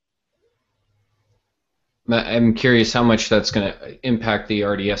 I'm curious how much that's going to impact the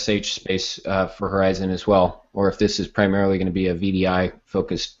RDSH space for Horizon as well, or if this is primarily going to be a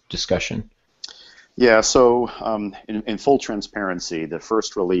VDI-focused discussion. Yeah, so in full transparency, the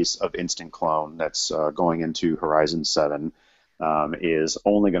first release of Instant Clone that's going into Horizon 7 is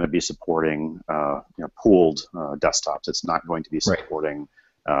only going to be supporting pooled desktops. It's not going to be supporting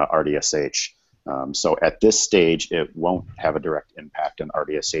RDSH. So at this stage, it won't have a direct impact on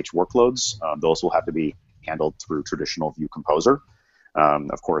RDSH workloads. Those will have to be handled through traditional View Composer.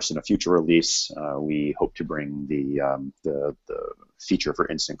 Of course, in a future release, we hope to bring the feature for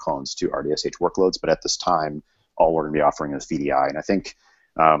instant clones to RDSH workloads, but at this time, all we're going to be offering is VDI. And I think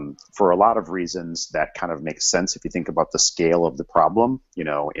for a lot of reasons, that kind of makes sense if you think about the scale of the problem. You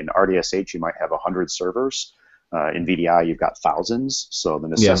know, in RDSH, you might have 100 servers. In VDI, you've got thousands. So the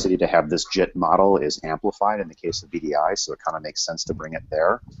necessity to have this JIT model is amplified in the case of VDI, so it kind of makes sense to bring it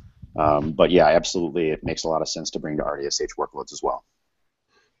there. But yeah, absolutely, it makes a lot of sense to bring to RDSH workloads as well.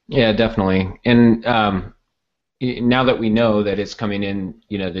 Yeah, definitely. And now that we know that it's coming in,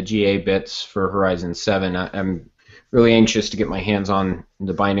 the GA bits for Horizon 7, I'm really anxious to get my hands on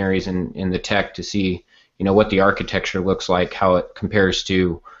the binaries and the tech to see, what the architecture looks like, how it compares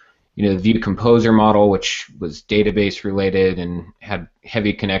to, the View Composer model, which was database related and had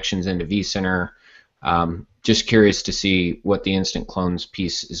heavy connections into vCenter. Just curious to see what the instant clones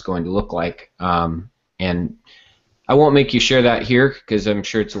piece is going to look like. And I won't make you share that here because I'm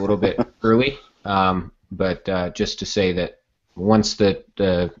sure it's a little bit early, but just to say that once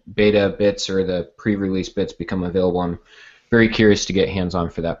the beta bits or the pre-release bits become available, I'm very curious to get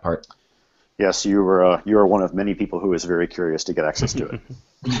hands-on for that part. Yes, you are one of many people who is very curious to get access to it.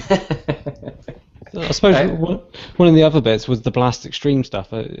 I suppose one of the other bits was the Blast Extreme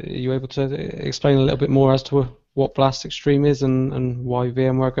stuff. Are you able to explain a little bit more as to what Blast Extreme is and why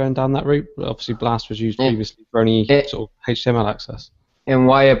VMware are going down that route? Obviously, Blast was used previously for any sort of HTML access. And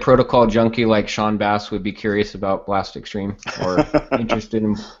why a protocol junkie like Sean Bass would be curious about Blast Extreme or interested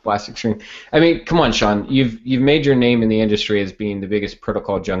in Blast Extreme. I mean, come on, Sean. You've made your name in the industry as being the biggest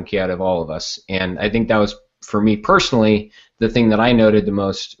protocol junkie out of all of us. And I think that was, for me personally, the thing that I noted the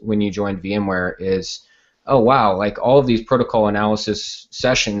most when you joined VMware is, oh, wow, like all of these protocol analysis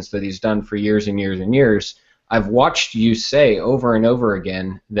sessions that he's done for years and years and years, I've watched you say over and over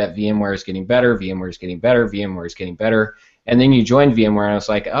again that VMware is getting better, VMware is getting better, VMware is getting better. And then you joined VMware, and I was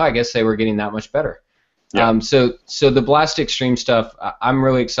like, oh, I guess they were getting that much better. Yeah. So the Blast Extreme stuff, I'm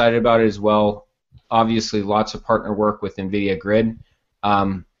really excited about it as well. Obviously, lots of partner work with NVIDIA Grid.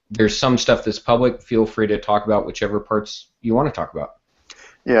 There's some stuff that's public. Feel free to talk about whichever parts you want to talk about.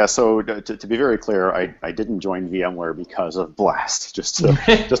 Yeah, so to be very clear, I didn't join VMware because of Blast, just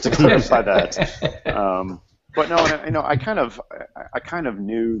to clarify that. But no, I kind of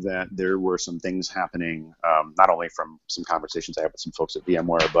knew that there were some things happening, not only from some conversations I had with some folks at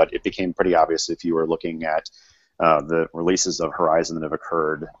VMware, but it became pretty obvious if you were looking at the releases of Horizon that have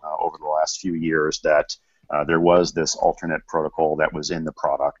occurred over the last few years that there was this alternate protocol that was in the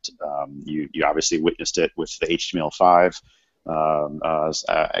product. You obviously witnessed it with the HTML5.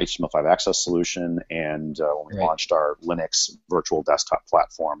 HTML5 Access solution, and when we launched our Linux virtual desktop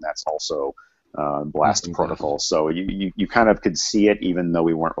platform, that's also Blast protocol. So you kind of could see it even though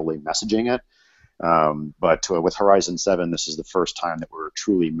we weren't really messaging it. But with Horizon 7, this is the first time that we're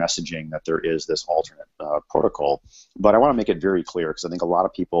truly messaging that there is this alternate protocol. But I want to make it very clear because I think a lot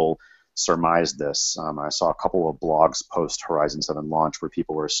of people surmised this. I saw a couple of blogs post Horizon 7 launch where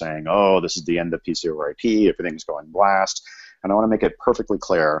people were saying, oh, this is the end of PC over IP, everything's going Blast. And I want to make it perfectly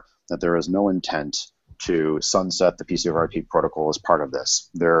clear that there is no intent to sunset the PC over IP protocol as part of this.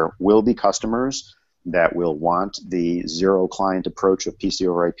 There will be customers that will want the zero client approach of PC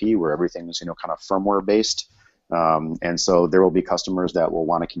over IP where everything is kind of firmware based. And so there will be customers that will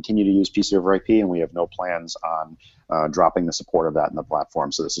want to continue to use PC over IP, and we have no plans on dropping the support of that in the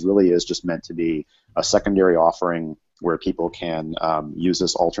platform. So this really is just meant to be a secondary offering where people can use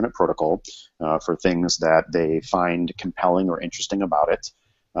this alternate protocol for things that they find compelling or interesting about it.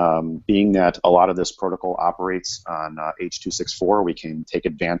 Being that a lot of this protocol operates on H.264, we can take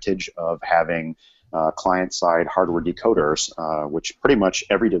advantage of having client-side hardware decoders, which pretty much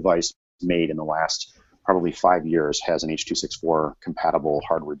every device made in the last probably 5 years has an H.264 compatible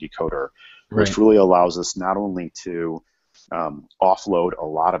hardware decoder, which really allows us not only to offload a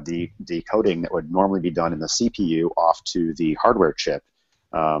lot of the decoding that would normally be done in the CPU off to the hardware chip,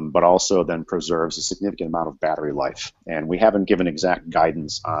 but also then preserves a significant amount of battery life. And we haven't given exact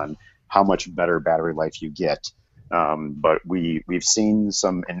guidance on how much better battery life you get, but we've seen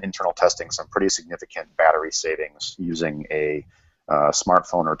some in internal testing some pretty significant battery savings using a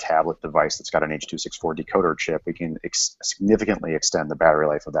smartphone or tablet device that's got an H.264 decoder chip. We can significantly extend the battery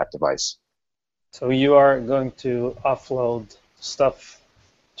life of that device. So you are going to offload stuff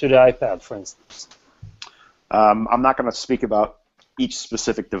to the iPad, for instance? I'm not going to speak about each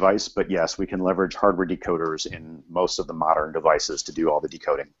specific device, but yes, we can leverage hardware decoders in most of the modern devices to do all the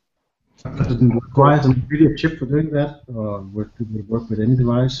decoding. Does it require an NVIDIA chip for doing that, or would it work with any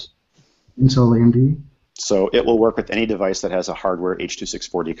device? Intel, AMD? So it will work with any device that has a hardware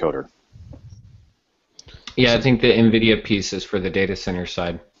H.264 decoder. Yeah, I think the NVIDIA piece is for the data center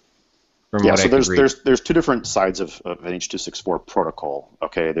side. Yeah, so there's two different sides of an H.264 protocol.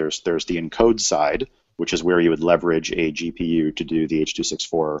 Okay, there's the encode side, which is where you would leverage a GPU to do the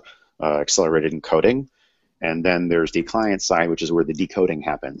H.264 accelerated encoding. And then there's the client side, which is where the decoding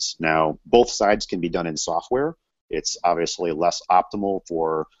happens. Now, both sides can be done in software. It's obviously less optimal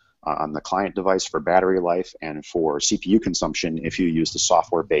for on the client device for battery life and for CPU consumption if you use the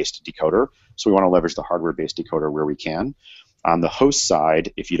software-based decoder. So we want to leverage the hardware-based decoder where we can. On the host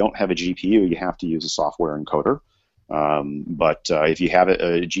side, if you don't have a GPU, you have to use a software encoder. But if you have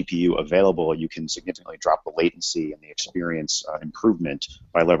a GPU available, you can significantly drop the latency and the experience improvement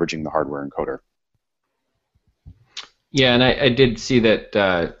by leveraging the hardware encoder. Yeah, and I did see that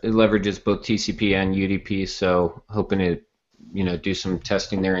it leverages both TCP and UDP, so hoping to do some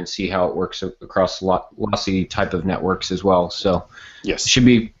testing there and see how it works across lossy type of networks as well. So yes, should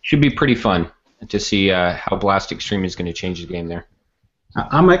be pretty fun to see how Blast Extreme is going to change the game there.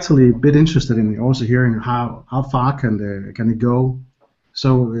 I'm actually a bit interested in also hearing how far can it go.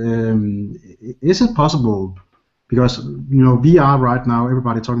 So is it possible, because VR right now,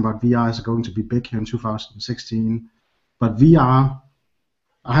 everybody talking about VR is going to be big here in 2016, but VR,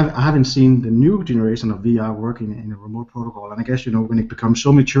 I haven't seen the new generation of VR working in a remote protocol, and I guess when it becomes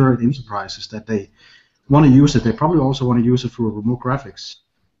so mature in enterprises that they want to use it, they probably also want to use it for remote graphics.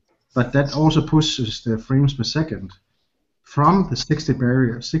 But that also pushes the frames per second from the 60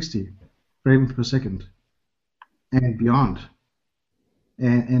 barrier, 60 frames per second, and beyond.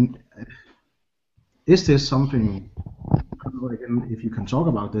 And is this something? I don't know again if you can talk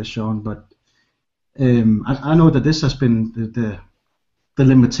about this, Sean, but I know that this has been the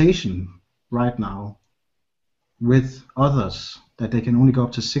limitation right now with others, that they can only go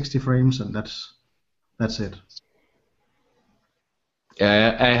up to 60 frames, and that's it.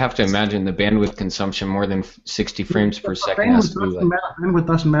 Yeah, I have to imagine the bandwidth consumption more than 60 frames per second has to be like... Bandwidth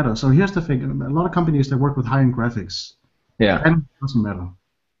doesn't matter. So here's the thing: a lot of companies that work with high-end graphics, bandwidth doesn't matter.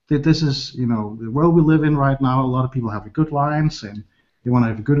 This is the world we live in right now. A lot of people have good lines and they want to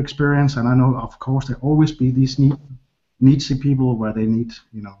have a good experience. And I know, of course, there always be these needy people where they need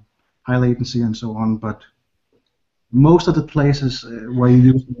high latency and so on. But most of the places where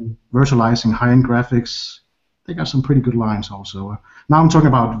you're using virtualizing high-end graphics, they got some pretty good lines also. Now I'm talking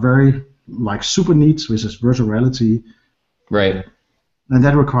about very super needs, which is virtual reality. Right. And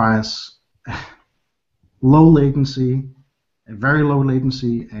that requires low latency, very low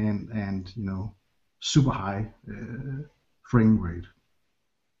latency, and super high frame rate.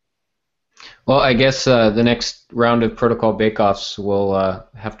 Well, I guess the next round of protocol bake-offs will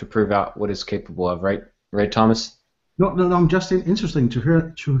have to prove out what it's capable of, right? Right, Thomas? No. I'm just interesting to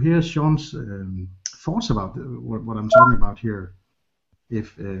hear Sean's thoughts about what I'm talking about here.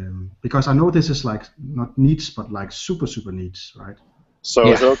 If because I know this is not needs, but super needs, right? So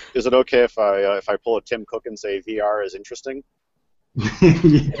yeah. Is it okay if I pull a Tim Cook and say VR is interesting?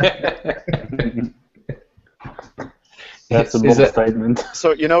 That's a bold statement.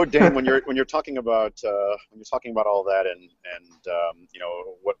 So Dan, when you're talking about all that and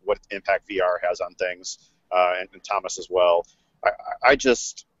what impact VR has on things, and Thomas as well,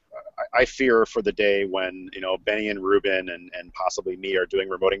 I fear for the day when Benny and Ruben and possibly me are doing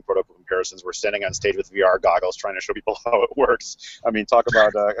remoting protocol comparisons. We're standing on stage with VR goggles trying to show people how it works. I mean, talk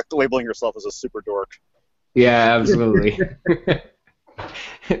about labeling yourself as a super dork. Yeah, absolutely.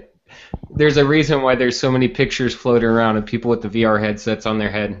 There's a reason why there's so many pictures floating around of people with the VR headsets on their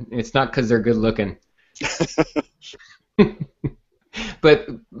head. It's not because they're good looking. but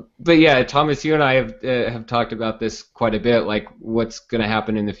yeah, Thomas, you and I have talked about this quite a bit. Like, what's going to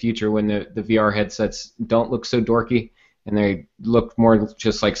happen in the future when the VR headsets don't look so dorky and they look more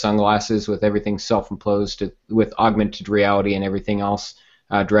just like sunglasses with everything self-imposed with augmented reality and everything else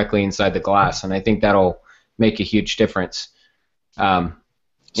directly inside the glass. And I think that'll make a huge difference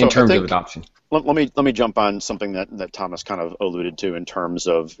in terms of adoption. Let me jump on something that Thomas kind of alluded to in terms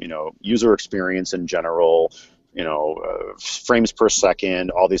of user experience in general, frames per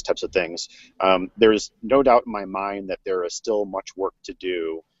second, all these types of things. There's no doubt in my mind that there is still much work to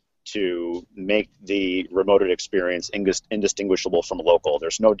do to make the remoted experience indistinguishable from local.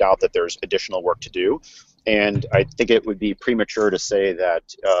 There's no doubt that there's additional work to do, and I think it would be premature to say that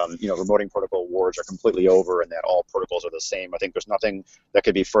remoting protocol wars are completely over and that all protocols are the same. I think there's nothing that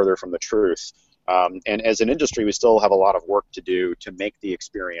could be further from the truth. And as an industry, we still have a lot of work to do to make the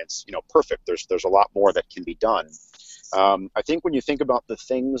experience perfect. There's a lot more that can be done. I think when you think about the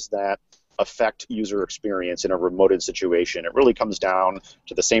things that affect user experience in a remoted situation, it really comes down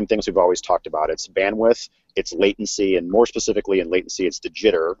to the same things we've always talked about. It's bandwidth, it's latency, and more specifically in latency, it's the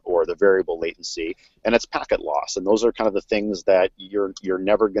jitter, or the variable latency, and it's packet loss. And those are kind of the things that you're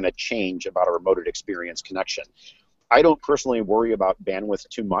never going to change about a remoted experience connection. I don't personally worry about bandwidth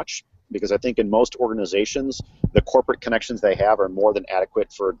too much, because I think in most organizations, the corporate connections they have are more than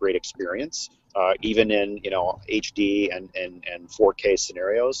adequate for a great experience, even in HD and 4K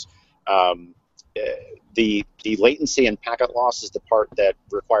scenarios. The latency and packet loss is the part that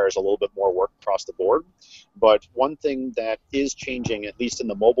requires a little bit more work across the board. But one thing that is changing, at least in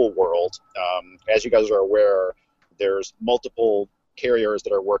the mobile world, as you guys are aware, there's multiple carriers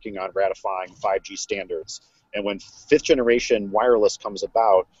that are working on ratifying 5G standards. And when 5th generation wireless comes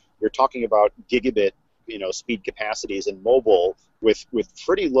about, you're talking about gigabit speed capacities in mobile with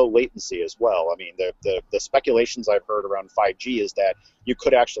pretty low latency as well. I mean, the speculations I've heard around 5G is that you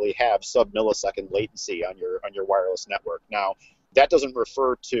could actually have sub-millisecond latency on your wireless network. Now, that doesn't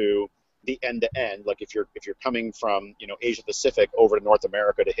refer to the end-to-end. Like if you're coming from Asia Pacific over to North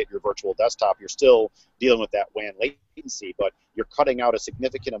America to hit your virtual desktop, you're still dealing with that WAN latency, but you're cutting out a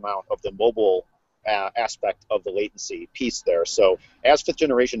significant amount of the mobile aspect of the latency piece there. So as 5th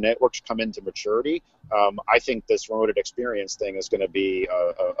generation networks come into maturity, I think this remoted experience thing is going to be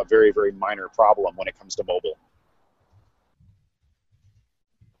a very, very minor problem when it comes to mobile.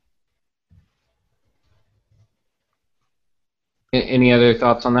 Any other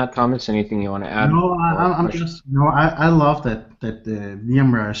thoughts on that, Thomas? Anything you want to add? No, I love that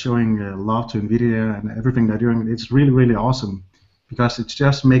VMware is showing love to NVIDIA and everything they're doing. It's really, really awesome because it's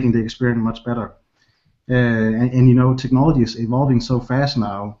just making the experience much better. And technology is evolving so fast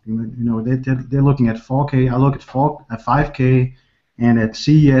now. They're looking at 4K. I look at 5K, and at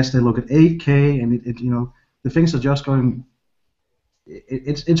CES they look at 8K, and the things are just going.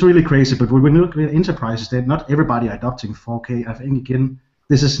 It's really crazy. But when we look at enterprises, they're not everybody adopting 4K. I think again,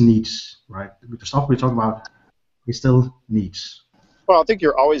 this is niche, right? The stuff we talk about is still niche. Well, I think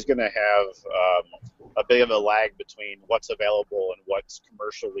you're always going to have a bit of a lag between what's available and what's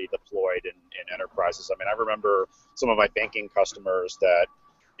commercially deployed in enterprises. I mean, I remember some of my banking customers that,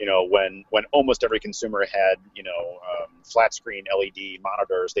 when almost every consumer had, flat screen LED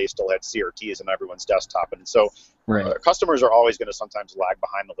monitors, they still had CRTs on everyone's desktop. And so customers are always going to sometimes lag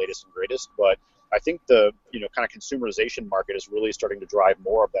behind the latest and greatest. But I think the, kind of consumerization market is really starting to drive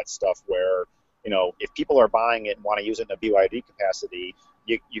more of that stuff where, if people are buying it and want to use it in a BYD capacity,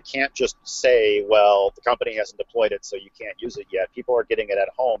 you can't just say, well, the company hasn't deployed it, so you can't use it yet. People are getting it at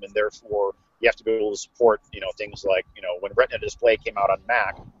home, and therefore you have to be able to support, things like, when Retina display came out on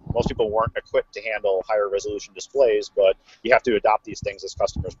Mac, most people weren't equipped to handle higher resolution displays, but you have to adopt these things as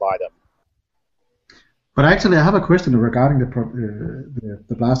customers buy them. But actually, I have a question regarding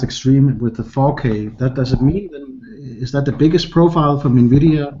the Blast Extreme with the 4K. Does it mean then, is that the biggest profile from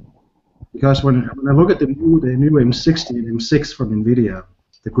NVIDIA? Because when I look at the new M60 and M6 from NVIDIA,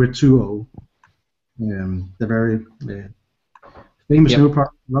 the Grid 2.0, the very famous new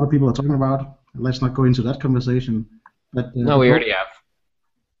product a lot of people are talking about. Let's not go into that conversation. But no, we already have.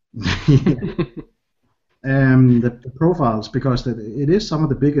 The profiles, because it is some of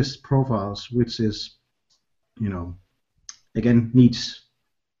the biggest profiles, which is, again, needs.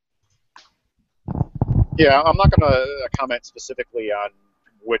 Yeah, I'm not going to comment specifically on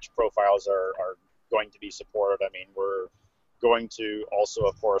which profiles are going to be supported. I mean, we're going to also,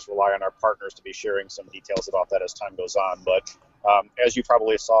 of course, rely on our partners to be sharing some details about that as time goes on. But as you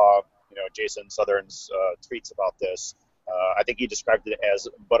probably saw, Jason Southern's tweets about this, I think he described it as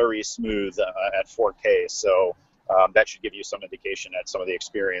buttery smooth at 4K. So that should give you some indication at some of the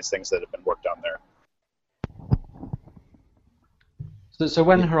experience things that have been worked on there. So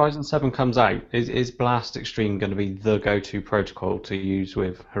when Horizon 7 comes out, is Blast Extreme going to be the go-to protocol to use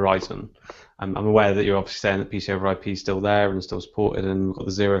with Horizon? I'm aware that you're obviously saying that PCI over IP is still there and still supported, and we've got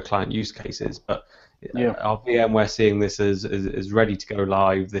the zero client use cases. But Yeah. are VMware seeing this as ready to go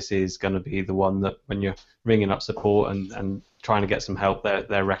live? This is going to be the one that when you're ringing up support and trying to get some help,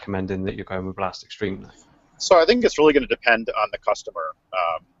 they're recommending that you're going with Blast Extreme now. So I think it's really going to depend on the customer.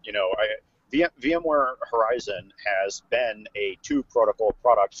 VMware Horizon has been a two-protocol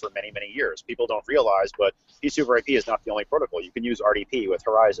product for many, many years. People don't realize, but PC over IP is not the only protocol. You can use RDP with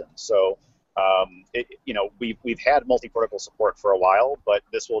Horizon. So, we've had multi-protocol support for a while, but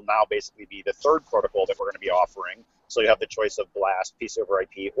this will now basically be the third protocol that we're going to be offering. So you have the choice of Blast, PC over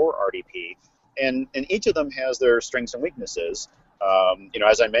IP, or RDP. And each of them has their strengths and weaknesses.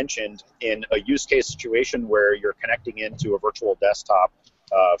 As I mentioned, in a use case situation where you're connecting into a virtual desktop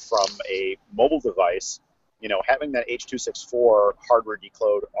from a mobile device, having that H.264 hardware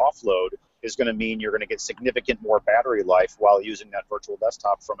decode offload is going to mean you're going to get significant more battery life while using that virtual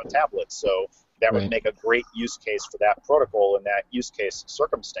desktop from a tablet. So that would make a great use case for that protocol in that use case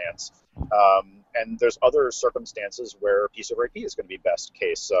circumstance. And there's other circumstances where PC over IP is going to be best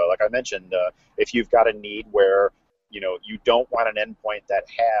case. So like I mentioned, if you've got a need where you don't want an endpoint that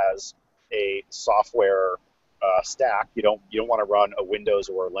has a software stack. You don't want to run a Windows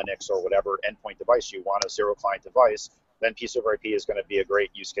or a Linux or whatever endpoint device. You want a zero client device. Then PC over IP is going to be a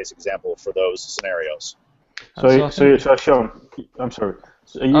great use case example for those scenarios. So Sean, I'm sorry.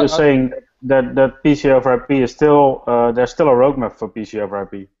 So you're saying that PC over IP is still there's still a roadmap for PC over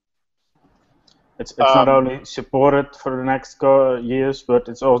IP. It's not only supported for the next years, but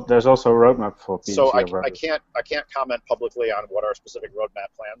there's also a roadmap for PC over IP. So I can't comment publicly on what our specific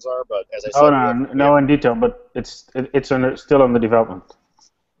roadmap plans are, but as I said, no, in detail, but it's still under development.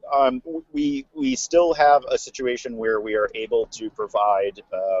 We still have a situation where we are able to provide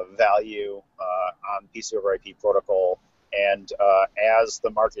value on PC over IP protocol, and as the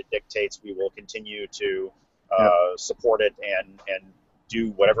market dictates, we will continue to support it and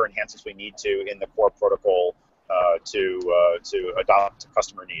do whatever enhancements we need to in the core protocol to adopt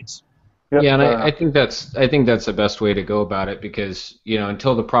customer needs. Yeah, and I think that's the best way to go about it, because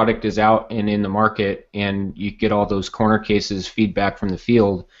until the product is out and in the market and you get all those corner cases feedback from the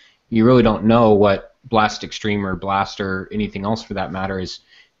field, you really don't know what Blast Extreme or Blast or anything else for that matter is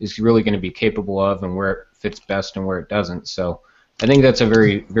really going to be capable of, and where it fits best and where it doesn't. So I think that's a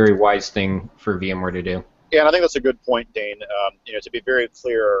very, very wise thing for VMware to do. Yeah, and I think that's a good point, Dane. To be very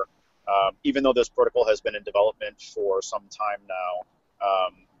clear, even though this protocol has been in development for some time now,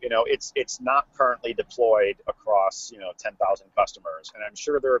 it's not currently deployed across 10,000 customers, and I'm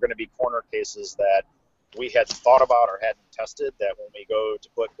sure there are going to be corner cases that we had thought about or hadn't tested that when we go to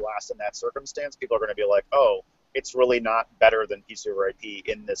put Blast in that circumstance, people are going to be like, oh, it's really not better than PC over IP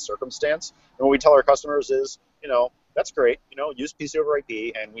in this circumstance. And what we tell our customers is, that's great, use PC over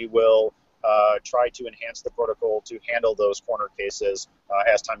IP, and we will try to enhance the protocol to handle those corner cases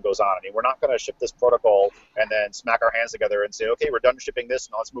as time goes on. I mean, we're not going to ship this protocol and then smack our hands together and say, okay, we're done shipping this,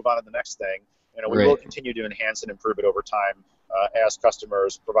 now let's move on to the next thing. We will continue to enhance and improve it over time as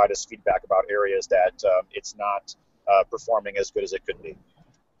customers provide us feedback about areas that it's not performing as good as it could be.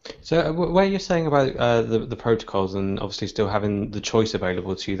 So where you're saying about the protocols and obviously still having the choice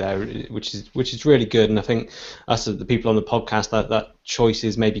available to you there, which is really good, and I think us, the people on the podcast, that choice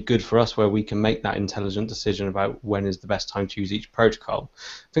is maybe good for us, where we can make that intelligent decision about when is the best time to use each protocol.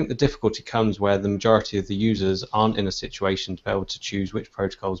 I think the difficulty comes where the majority of the users aren't in a situation to be able to choose which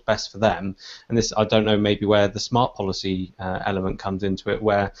protocol is best for them, and this, I don't know, maybe where the smart policy element comes into it,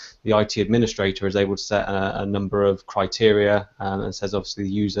 where the IT administrator is able to set a number of criteria and says obviously the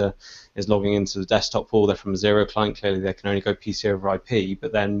user is logging into the desktop pool, they're from a zero client, clearly they can only go PC over IP,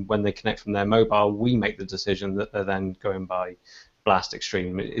 but then when they connect from their mobile, we make the decision that they're then going by Blast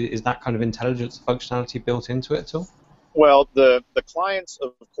Extreme. Is that kind of intelligence functionality built into it at all? Well, the clients,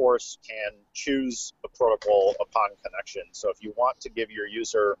 of course, can choose a protocol upon connection. So if you want to give your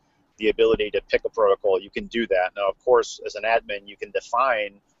user the ability to pick a protocol, you can do that. Now, of course, as an admin, you can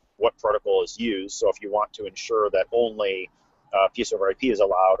define what protocol is used. So if you want to ensure that only PC over IP is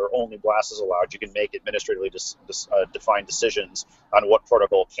allowed or only Blast is allowed, you can make administratively defined decisions on what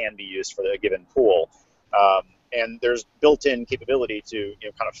protocol can be used for the given pool. And there's built-in capability to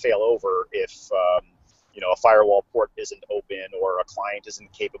kind of fail over if a firewall port isn't open or a client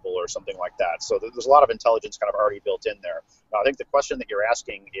isn't capable or something like that. So there's a lot of intelligence kind of already built in there. Now, I think the question that you're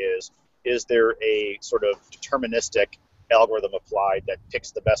asking is there a sort of deterministic algorithm applied that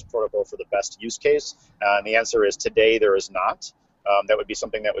picks the best protocol for the best use case? And the answer is today there is not. That would be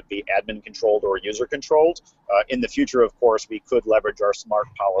something that would be admin controlled or user controlled. In the future, of course, we could leverage our smart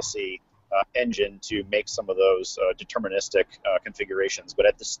policy engine to make some of those deterministic configurations. But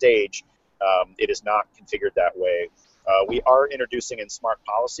at this stage, it is not configured that way. We are introducing in smart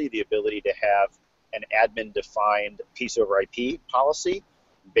policy the ability to have an admin-defined piece over IP policy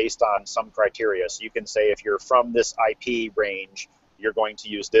based on some criteria. So you can say if you're from this IP range, you're going to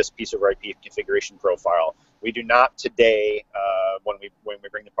use this piece over IP configuration profile. We do not today, when we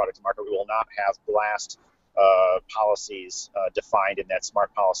bring the product to market, we will not have BLAST policies defined in that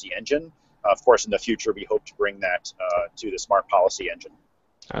smart policy engine. Of course, in the future, we hope to bring that to the smart policy engine.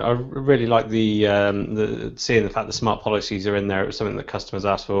 I really like the seeing the fact that smart policies are in there. It was something that customers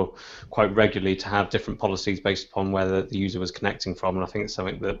asked for quite regularly, to have different policies based upon where the user was connecting from, and I think it's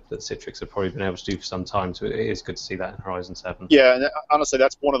something that Citrix have probably been able to do for some time, so it is good to see that in Horizon 7. Yeah, and honestly,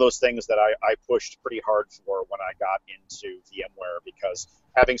 that's one of those things that I pushed pretty hard for when I got into VMware, because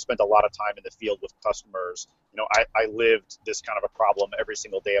having spent a lot of time in the field with customers, I lived this kind of a problem every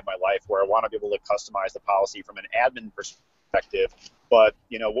single day of my life, where I want to be able to customize the policy from an admin perspective. But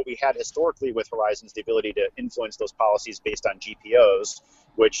what we had historically with Horizon is the ability to influence those policies based on GPOs,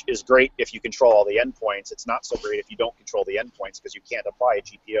 which is great if you control all the endpoints. It's not so great if you don't control the endpoints, because you can't apply a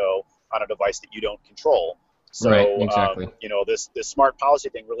GPO on a device that you don't control. So, right, exactly. This smart policy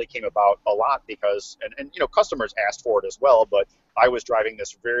thing really came about a lot because, and customers asked for it as well, but I was driving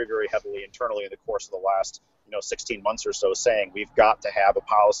this very, very heavily internally in the course of the last 16 months or so, saying we've got to have a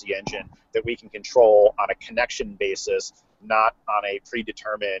policy engine that we can control on a connection basis, not on a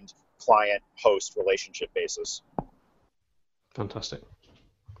predetermined client-host relationship basis. Fantastic.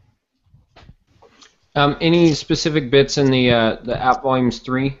 Any specific bits in the App Volumes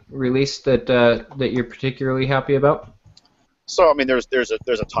 3 release that you're particularly happy about? So, I mean, there's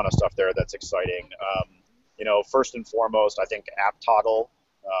a ton of stuff there that's exciting. First and foremost, I think App Toggle,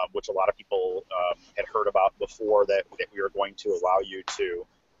 which a lot of people had heard about before, that we were going to allow you to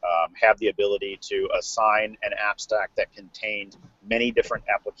have the ability to assign an app stack that contained many different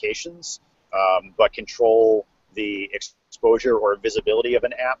applications, but control the exposure or visibility of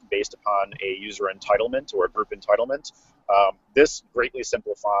an app based upon a user entitlement or a group entitlement. This greatly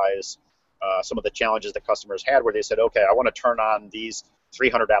simplifies some of the challenges that customers had, where they said, okay, I want to turn on these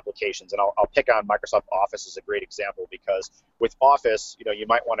 300 applications, and I'll pick on Microsoft Office as a great example, because with Office, you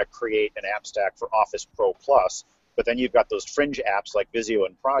might want to create an app stack for Office Pro Plus, but then you've got those fringe apps like Visio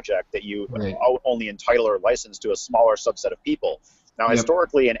and Project that you only entitle or license to a smaller subset of people. Now,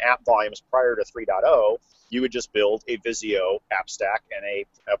 historically, in App Volumes prior to 3.0, you would just build a Visio app stack and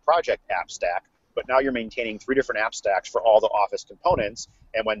a Project app stack, but now you're maintaining 3 different app stacks for all the Office components,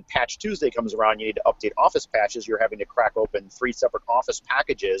 and when Patch Tuesday comes around, you need to update Office patches, you're having to crack open 3 separate Office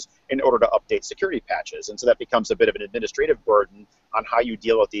packages in order to update security patches, and so that becomes a bit of an administrative burden on how you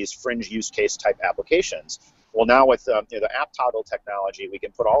deal with these fringe use case type applications. Well, now with the App Toggle technology, we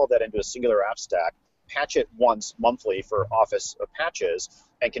can put all of that into a singular app stack, patch it once monthly for Office patches,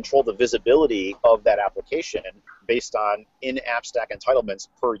 and control the visibility of that application based on in-app stack entitlements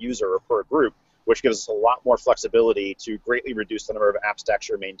per user or per group, which gives us a lot more flexibility to greatly reduce the number of app stacks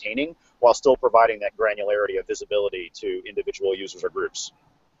you're maintaining while still providing that granularity of visibility to individual users or groups.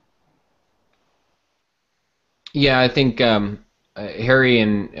 Yeah, I think Harry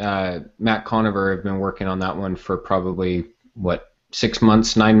and Matt Conover have been working on that one for probably, 6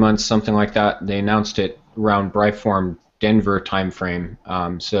 months, 9 months, something like that. They announced it around Briform Denver timeframe,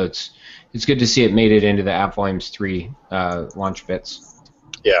 so it's good to see it made it into the App Volumes 3 launch bits.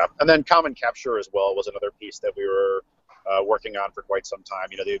 Yeah, and then Common Capture as well was another piece that we were working on for quite some time.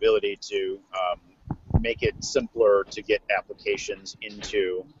 The ability to make it simpler to get applications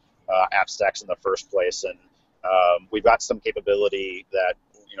into app stacks in the first place, and we've got some capability that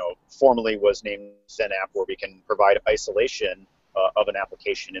formerly was named ThinApp, where we can provide isolation of an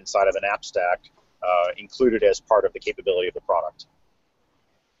application inside of an app stack included as part of the capability of the product.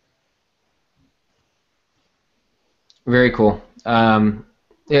 Very cool.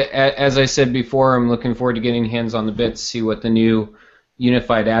 As I said before, I'm looking forward to getting hands on the bits, see what the new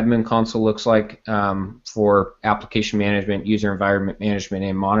unified admin console looks like for application management, user environment management,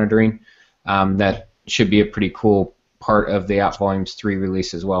 and monitoring. That should be a pretty cool part of the App Volumes 3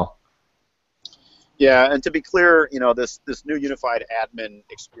 release as well. Yeah, and to be clear, this new unified admin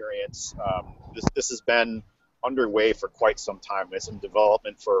experience, this has been underway for quite some time. It's in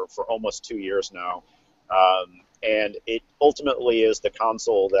development for almost 2 years now. And it ultimately is the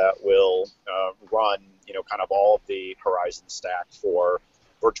console that will run, kind of all of the Horizon stack for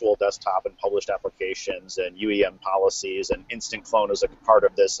virtual desktop and published applications and UEM policies, and Instant Clone is a part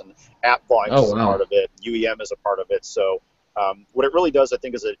of this, and App Volumes is a part of it, UEM is a part of it. So What it really does, I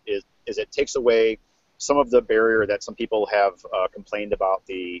think, is it takes away some of the barrier that some people have complained about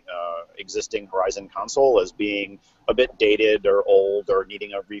the existing Horizon console as being a bit dated or old or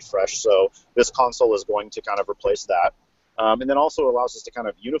needing a refresh. So this console is going to kind of replace that. And then also allows us to kind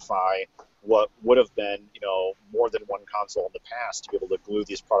of unify what would have been, more than one console in the past, to be able to glue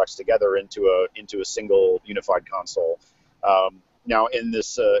these products together into a single unified console. Now, in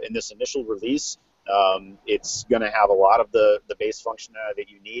this initial release, it's going to have a lot of the base functionality that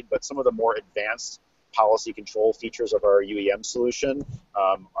you need, but some of the more advanced policy control features of our UEM solution,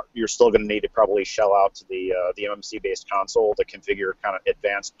 you're still going to need to probably shell out to the MMC-based console to configure kind of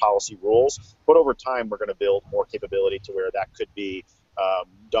advanced policy rules. But over time, we're going to build more capability to where that could be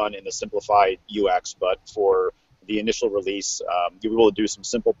done in a simplified UX. But for the initial release, you'll be able to do some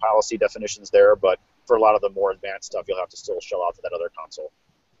simple policy definitions there, but for a lot of the more advanced stuff, you'll have to still shell out to that other console.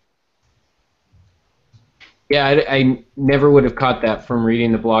 Yeah, I never would have caught that from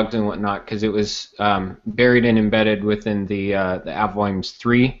reading the blogs and whatnot, because it was buried and embedded within the App Volumes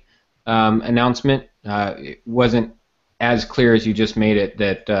 3 announcement. It wasn't as clear as you just made it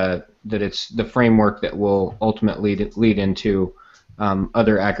that it's the framework that will ultimately lead into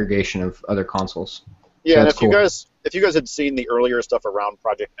other aggregation of other consoles. Yeah, so and if you guys had seen the earlier stuff around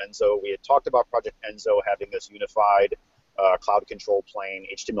Project Enzo, we had talked about Project Enzo having this unified cloud control plane,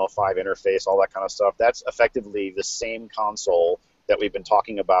 HTML5 interface, all that kind of stuff. That's effectively the same console that we've been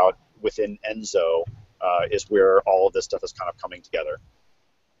talking about within Enzo, is where all of this stuff is kind of coming together.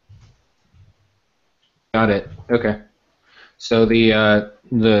 Got it. Okay. So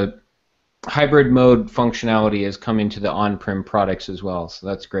the hybrid mode functionality is coming to the on-prem products as well, so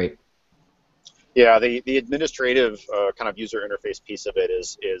that's great. Yeah, the administrative kind of user interface piece of it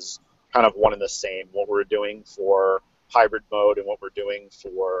is kind of one and the same. What we're doing for hybrid mode and what we're doing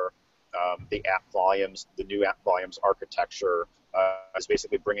for the app volumes, the new app volumes architecture, is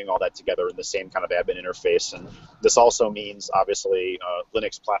basically bringing all that together in the same kind of admin interface. And this also means, obviously,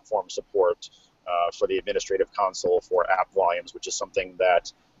 Linux platform support for the administrative console for app volumes, which is something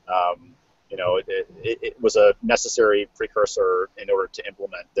that it was a necessary precursor in order to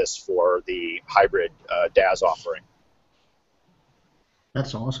implement this for the hybrid DAS offering.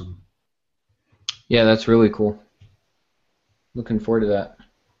 That's awesome. Yeah, that's really cool. Looking forward to that.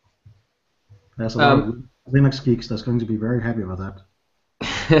 There's a lot of Linux geeks that's going to be very happy about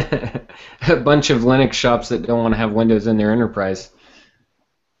that. A bunch of Linux shops that don't want to have Windows in their enterprise.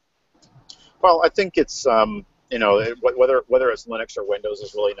 Well, I think it's whether it's Linux or Windows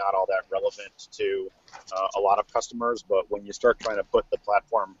is really not all that relevant to a lot of customers. But when you start trying to put the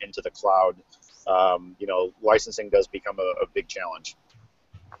platform into the cloud, licensing does become a big challenge.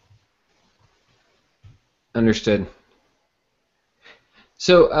 Understood.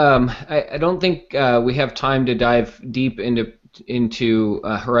 So I don't think we have time to dive deep into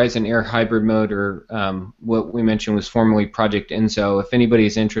Horizon Air hybrid mode, or what we mentioned was formerly Project Enzo. If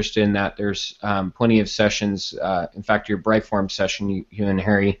anybody's interested in that, there's plenty of sessions. In fact, your Brightform session, you and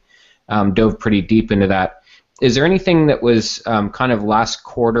Harry dove pretty deep into that. Is there anything that was kind of last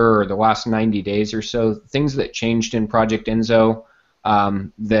quarter or the last 90 days or so, things that changed in Project Enzo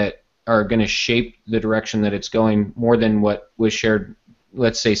that are going to shape the direction that it's going more than what was shared,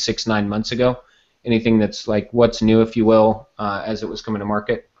 let's say 6-9 months ago? Anything that's like what's new, if you will, as it was coming to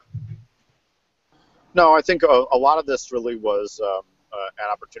market? No, I think a lot of this really was an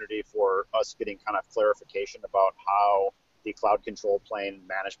opportunity for us getting kind of clarification about how the cloud control plane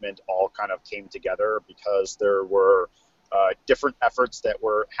management all kind of came together, because there were different efforts that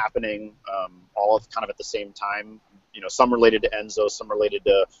were happening all of kind of at the same time. Some related to Enzo, some related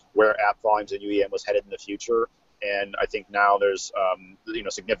to where app volumes and UEM was headed in the future. And I think now there's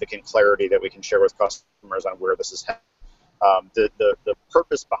significant clarity that we can share with customers on where this is headed. The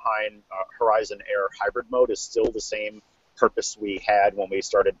purpose behind Horizon Air hybrid mode is still the same purpose we had when we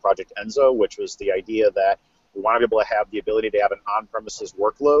started Project Enzo, which was the idea that we want to be able to have the ability to have an on-premises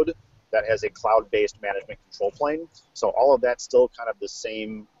workload that has a cloud-based management control plane. So all of that's still kind of the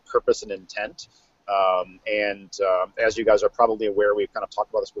same purpose and intent. As you guys are probably aware, we've kind of talked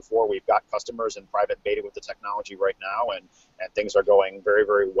about this before. We've got customers in private beta with the technology right now, and things are going very,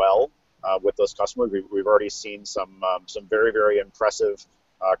 very well with those customers. We've already seen some very, very impressive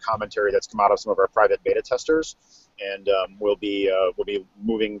commentary that's come out of some of our private beta testers, and we'll be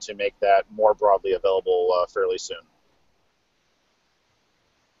moving to make that more broadly available fairly soon.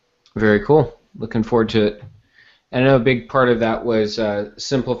 Very cool. Looking forward to it. I know a big part of that was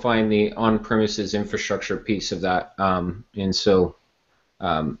simplifying the on-premises infrastructure piece of that, and so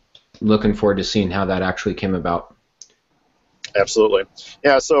looking forward to seeing how that actually came about. Absolutely.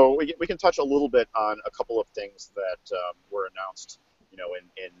 Yeah, so we can touch a little bit on a couple of things that were announced,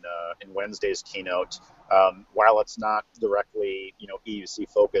 in Wednesday's keynote. While it's not directly, EUC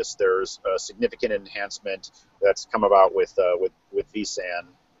focused, there's a significant enhancement that's come about with vSAN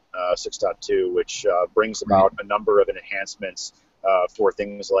 6.2, which brings about a number of enhancements for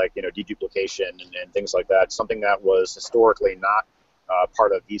things like, deduplication and things like that. Something that was historically not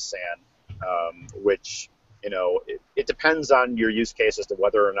part of vSAN, which it depends on your use case as to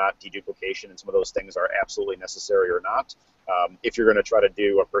whether or not deduplication and some of those things are absolutely necessary or not. If you're going to try to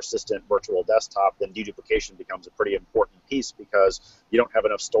do a persistent virtual desktop, then deduplication becomes a pretty important piece because you don't have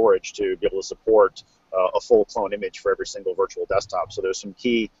enough storage to be able to support a full clone image for every single virtual desktop. So there's some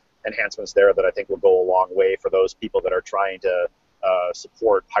key enhancements there that I think will go a long way for those people that are trying to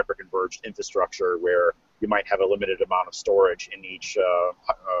support hyperconverged infrastructure where you might have a limited amount of storage in each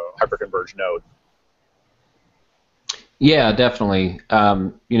hyperconverged node. Yeah, definitely.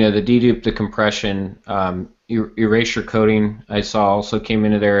 The dedupe, the compression, erasure coding I saw also came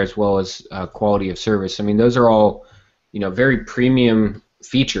into there, as well as quality of service. I mean, those are all, very premium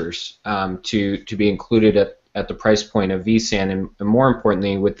features to be included at the price point of vSAN, and more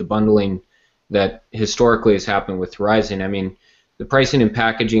importantly, with the bundling that historically has happened with Horizon. I mean, the pricing and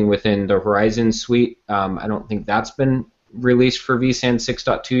packaging within the Horizon suite, I don't think that's been released for vSAN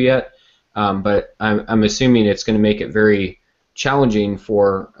 6.2 yet. But I'm assuming it's going to make it very challenging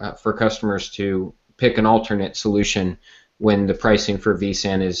for customers to pick an alternate solution when the pricing for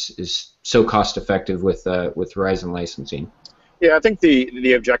vSAN is so cost effective with Horizon licensing. Yeah, I think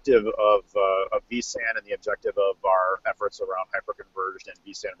the objective of vSAN and the objective of our efforts around hyperconverged and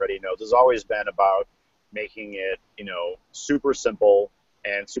vSAN ready nodes has always been about making it super simple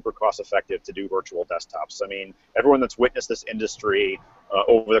and super cost-effective to do virtual desktops. I mean, everyone that's witnessed this industry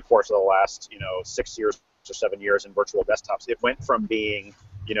over the course of the last 6 years or 7 years in virtual desktops, it went from being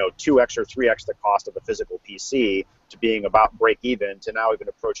 2x or 3x the cost of a physical PC to being about break even to now even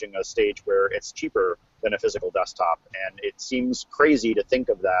approaching a stage where it's cheaper than a physical desktop. And it seems crazy to think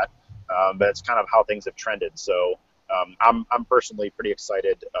of that, but it's kind of how things have trended. So I'm personally pretty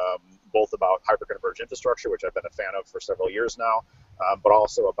excited both about hyperconverged infrastructure, which I've been a fan of for several years now, but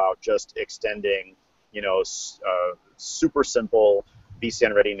also about just extending, super simple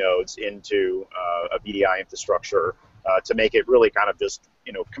vSAN ready nodes into a VDI infrastructure to make it really kind of just,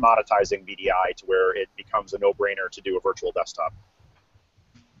 commoditizing VDI to where it becomes a no-brainer to do a virtual desktop.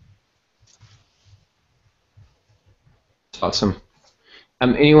 Awesome.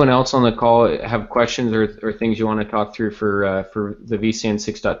 Anyone else on the call have questions or things you want to talk through for the vSAN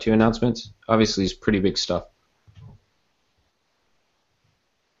 6.2 announcements? Obviously, it's pretty big stuff.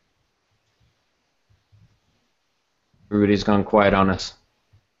 Everybody's gone quiet on us.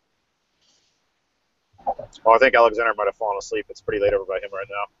 Well, I think Alexander might have fallen asleep. It's pretty late over by him right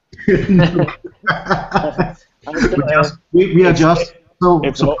now. we are just so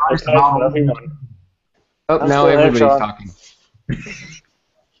surprised about everyone. Oh, now everybody's talking.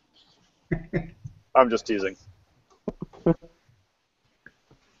 I'm just teasing.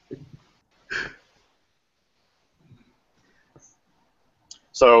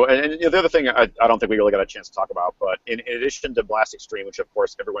 So, and the other thing I don't think we really got a chance to talk about, but in addition to Blast Extreme, which of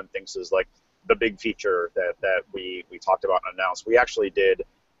course everyone thinks is like the big feature that we talked about and announced, we actually did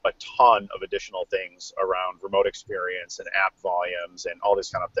a ton of additional things around remote experience and app volumes and all these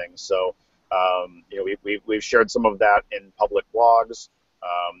kind of things. So, we've shared some of that in public blogs,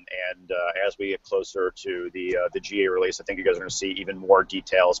 and as we get closer to the GA release, I think you guys are going to see even more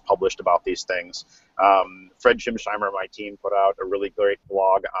details published about these things. Fred Schimsheimer and my team put out a really great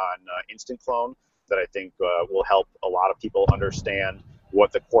blog on Instant Clone that I think will help a lot of people understand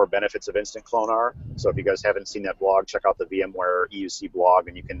what the core benefits of Instant Clone are. So if you guys haven't seen that blog, check out the VMware EUC blog,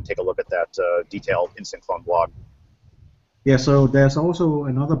 and you can take a look at that detailed Instant Clone blog. Yeah, so there's also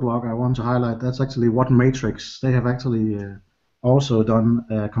another blog I want to highlight. That's actually WhatMatrix. They have actually also done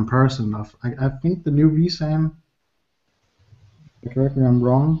a comparison of, I think, the new vSAN. Correct me if I'm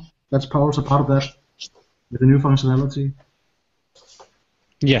wrong. That's also part of that, with the new functionality.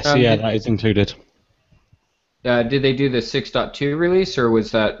 Yes, yeah, that is included. Did they do the 6.2 release, or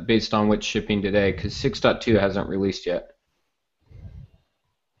was that based on what's shipping today? Because 6.2 hasn't released yet.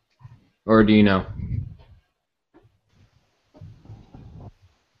 Or do you know?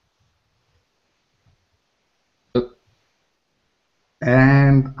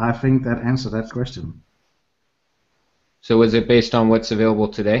 And I think that answered that question. So was it based on what's available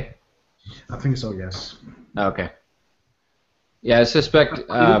today? I think so, yes. Okay. Yeah, I suspect... It's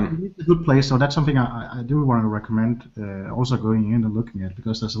a good place, so that's something I do want to recommend also going in and looking at,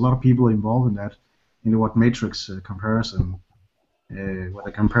 because there's a lot of people involved in that, in the WhatMatrix comparison. where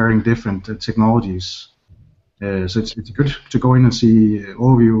they're comparing different technologies. So it's good to go in and see an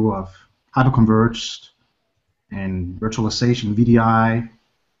overview of hyperconverged and virtualization, VDI,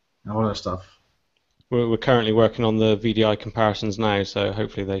 and all that stuff. We're currently working on the VDI comparisons now, so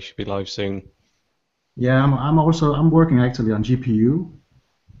hopefully they should be live soon. Yeah, I'm working actively on GPU.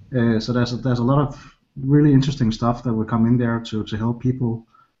 So there's a lot of really interesting stuff that will come in there to help people.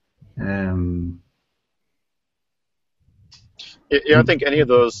 Yeah, I think any of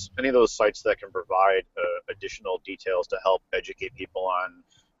those sites that can provide additional details to help educate people on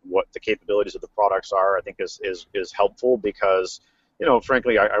what the capabilities of the products are, I think is helpful, because, you know,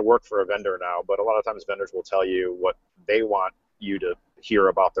 frankly, I work for a vendor now, but a lot of times vendors will tell you what they want you to hear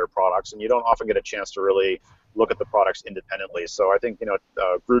about their products, and you don't often get a chance to really look at the products independently. So I think, you know,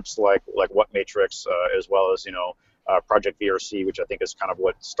 groups like WhatMatrix, as well as, you know, Project VRC, which I think is kind of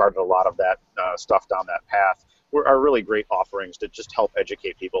what started a lot of that stuff down that path, are really great offerings to just help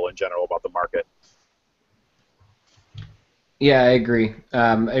educate people in general about the market. Yeah, I agree.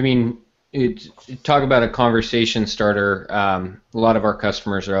 I mean, talk about a conversation starter. A lot of our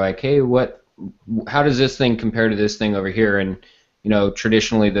customers are like, "Hey, how does this thing compare to this thing over here?" And you know,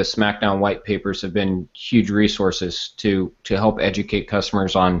 traditionally the SmackDown white papers have been huge resources to help educate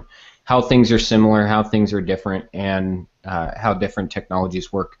customers on how things are similar, how things are different, and how different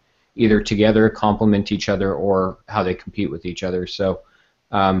technologies work either together, complement each other, or how they compete with each other. So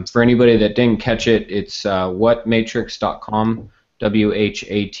for anybody that didn't catch it, it's whatmatrix.com.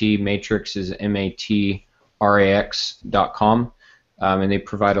 WHAT, matrix is MATRAX.com, and they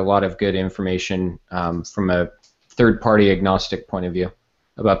provide a lot of good information from a third-party agnostic point of view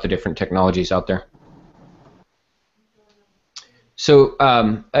about the different technologies out there. So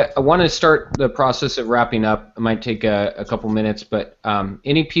I want to start the process of wrapping up. It might take a couple minutes, but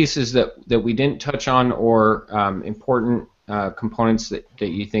any pieces that we didn't touch on, or important components that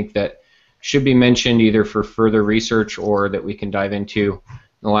you think that should be mentioned either for further research or that we can dive into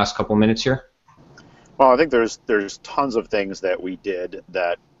in the last couple minutes here? Well, I think there's tons of things that we did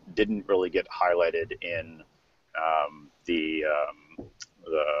that didn't really get highlighted in the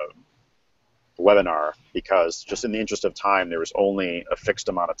webinar, because just in the interest of time, there was only a fixed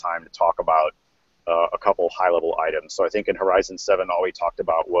amount of time to talk about a couple high-level items. So I think in Horizon 7, all we talked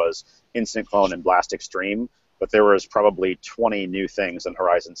about was Instant Clone and Blast Extreme, but there was probably 20 new things in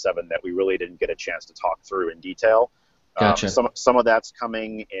Horizon 7 that we really didn't get a chance to talk through in detail. Gotcha. Some of that's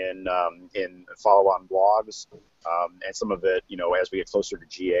coming in follow-on blogs, and some of it, you know, as we get closer to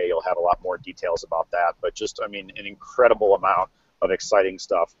GA, you'll have a lot more details about that. But just, I mean, an incredible amount of exciting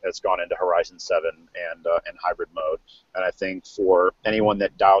stuff that's gone into Horizon 7 and hybrid mode. And I think for anyone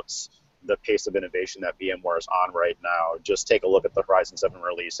that doubts the pace of innovation that VMware is on right now, just take a look at the Horizon 7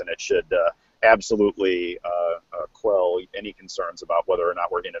 release, and it should absolutely quell any concerns about whether or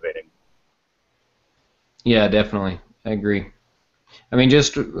not we're innovating. Yeah, definitely. I agree. I mean,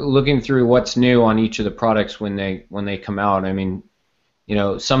 just looking through what's new on each of the products when they come out, I mean, you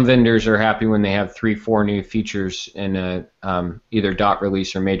know, some vendors are happy when they have 3-4 new features in a either dot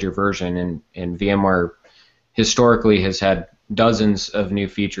release or major version, and VMware historically has had dozens of new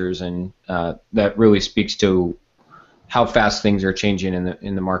features, and that really speaks to how fast things are changing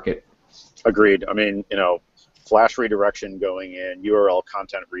in the market. Agreed. I mean, you know, flash redirection going in, URL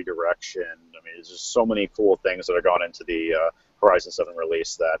content redirection. I mean, there's just so many cool things that are gone into the Horizon 7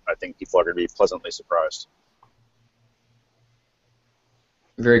 release that I think people are going to be pleasantly surprised.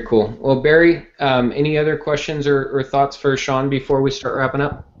 Very cool. Well, Barry, any other questions or thoughts for Sean before we start wrapping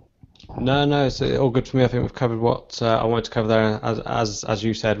up? No, it's all good for me. I think we've covered what I wanted to cover there. As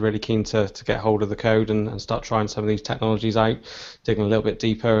you said, really keen to get hold of the code and start trying some of these technologies out, digging a little bit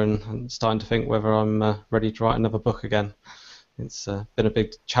deeper and starting to think whether I'm ready to write another book again. It's been a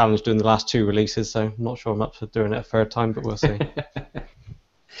big challenge doing the last 2 releases, so I'm not sure I'm up for doing it a third time, but we'll see.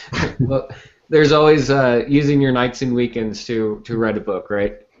 Well, there's always using your nights and weekends to write a book,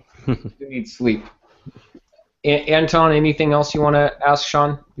 right? You need sleep. Anton, anything else you want to ask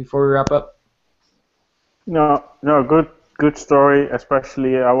Sean before we wrap up? No, good story.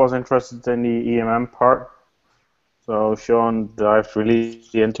 Especially, I was interested in the EMM part. So Sean dived really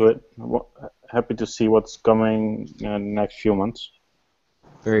into it. Happy to see what's coming in the next few months.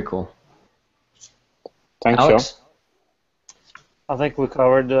 Very cool. Thanks, Alex? Sean. I think we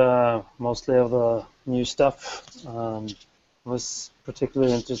covered mostly of the new stuff. Was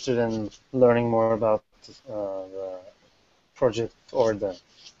particularly interested in learning more about the project, or the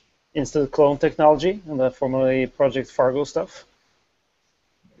Instant Clone technology, and the formerly Project Fargo stuff,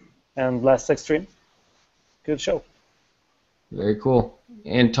 and Blast Extreme. Good show. Very cool.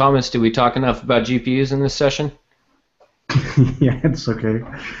 And Thomas, did we talk enough about GPUs in this session? Yeah, it's okay.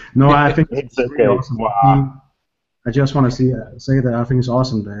 No, I think It's really okay. awesome. Wow. I just want to say that I think it's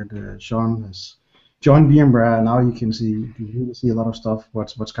awesome that Sean has joined VMware. Now you can really see a lot of stuff.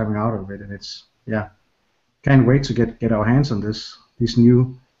 What's coming out of it, and it's can't wait to get our hands on these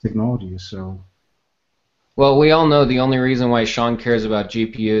new technologies. So. Well, we all know the only reason why Sean cares about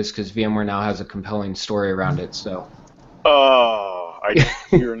GPU is because VMware now has a compelling story around it. So. Oh,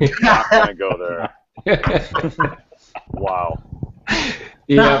 you're not gonna go there. Wow.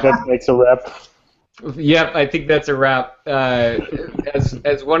 Yeah. That makes a wrap. Yep, I think that's a wrap.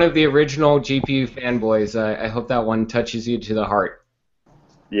 As one of the original GPU fanboys, I hope that one touches you to the heart.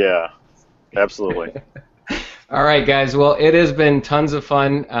 Yeah, absolutely. All right, guys. Well, it has been tons of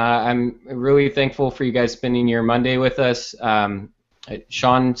fun. I'm really thankful for you guys spending your Monday with us.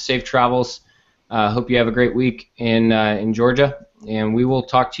 Sean, safe travels. Hope you have a great week in Georgia, and we will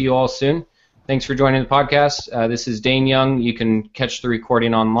talk to you all soon. Thanks for joining the podcast. This is Dane Young. You can catch the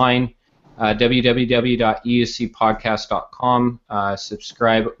recording online, www.eucpodcast.com.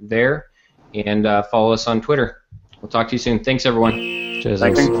 Subscribe there, and follow us on Twitter. We'll talk to you soon. Thanks, everyone. Cheers.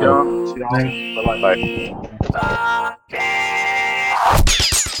 Thanks, Awesome. John. Bye-bye. Bye.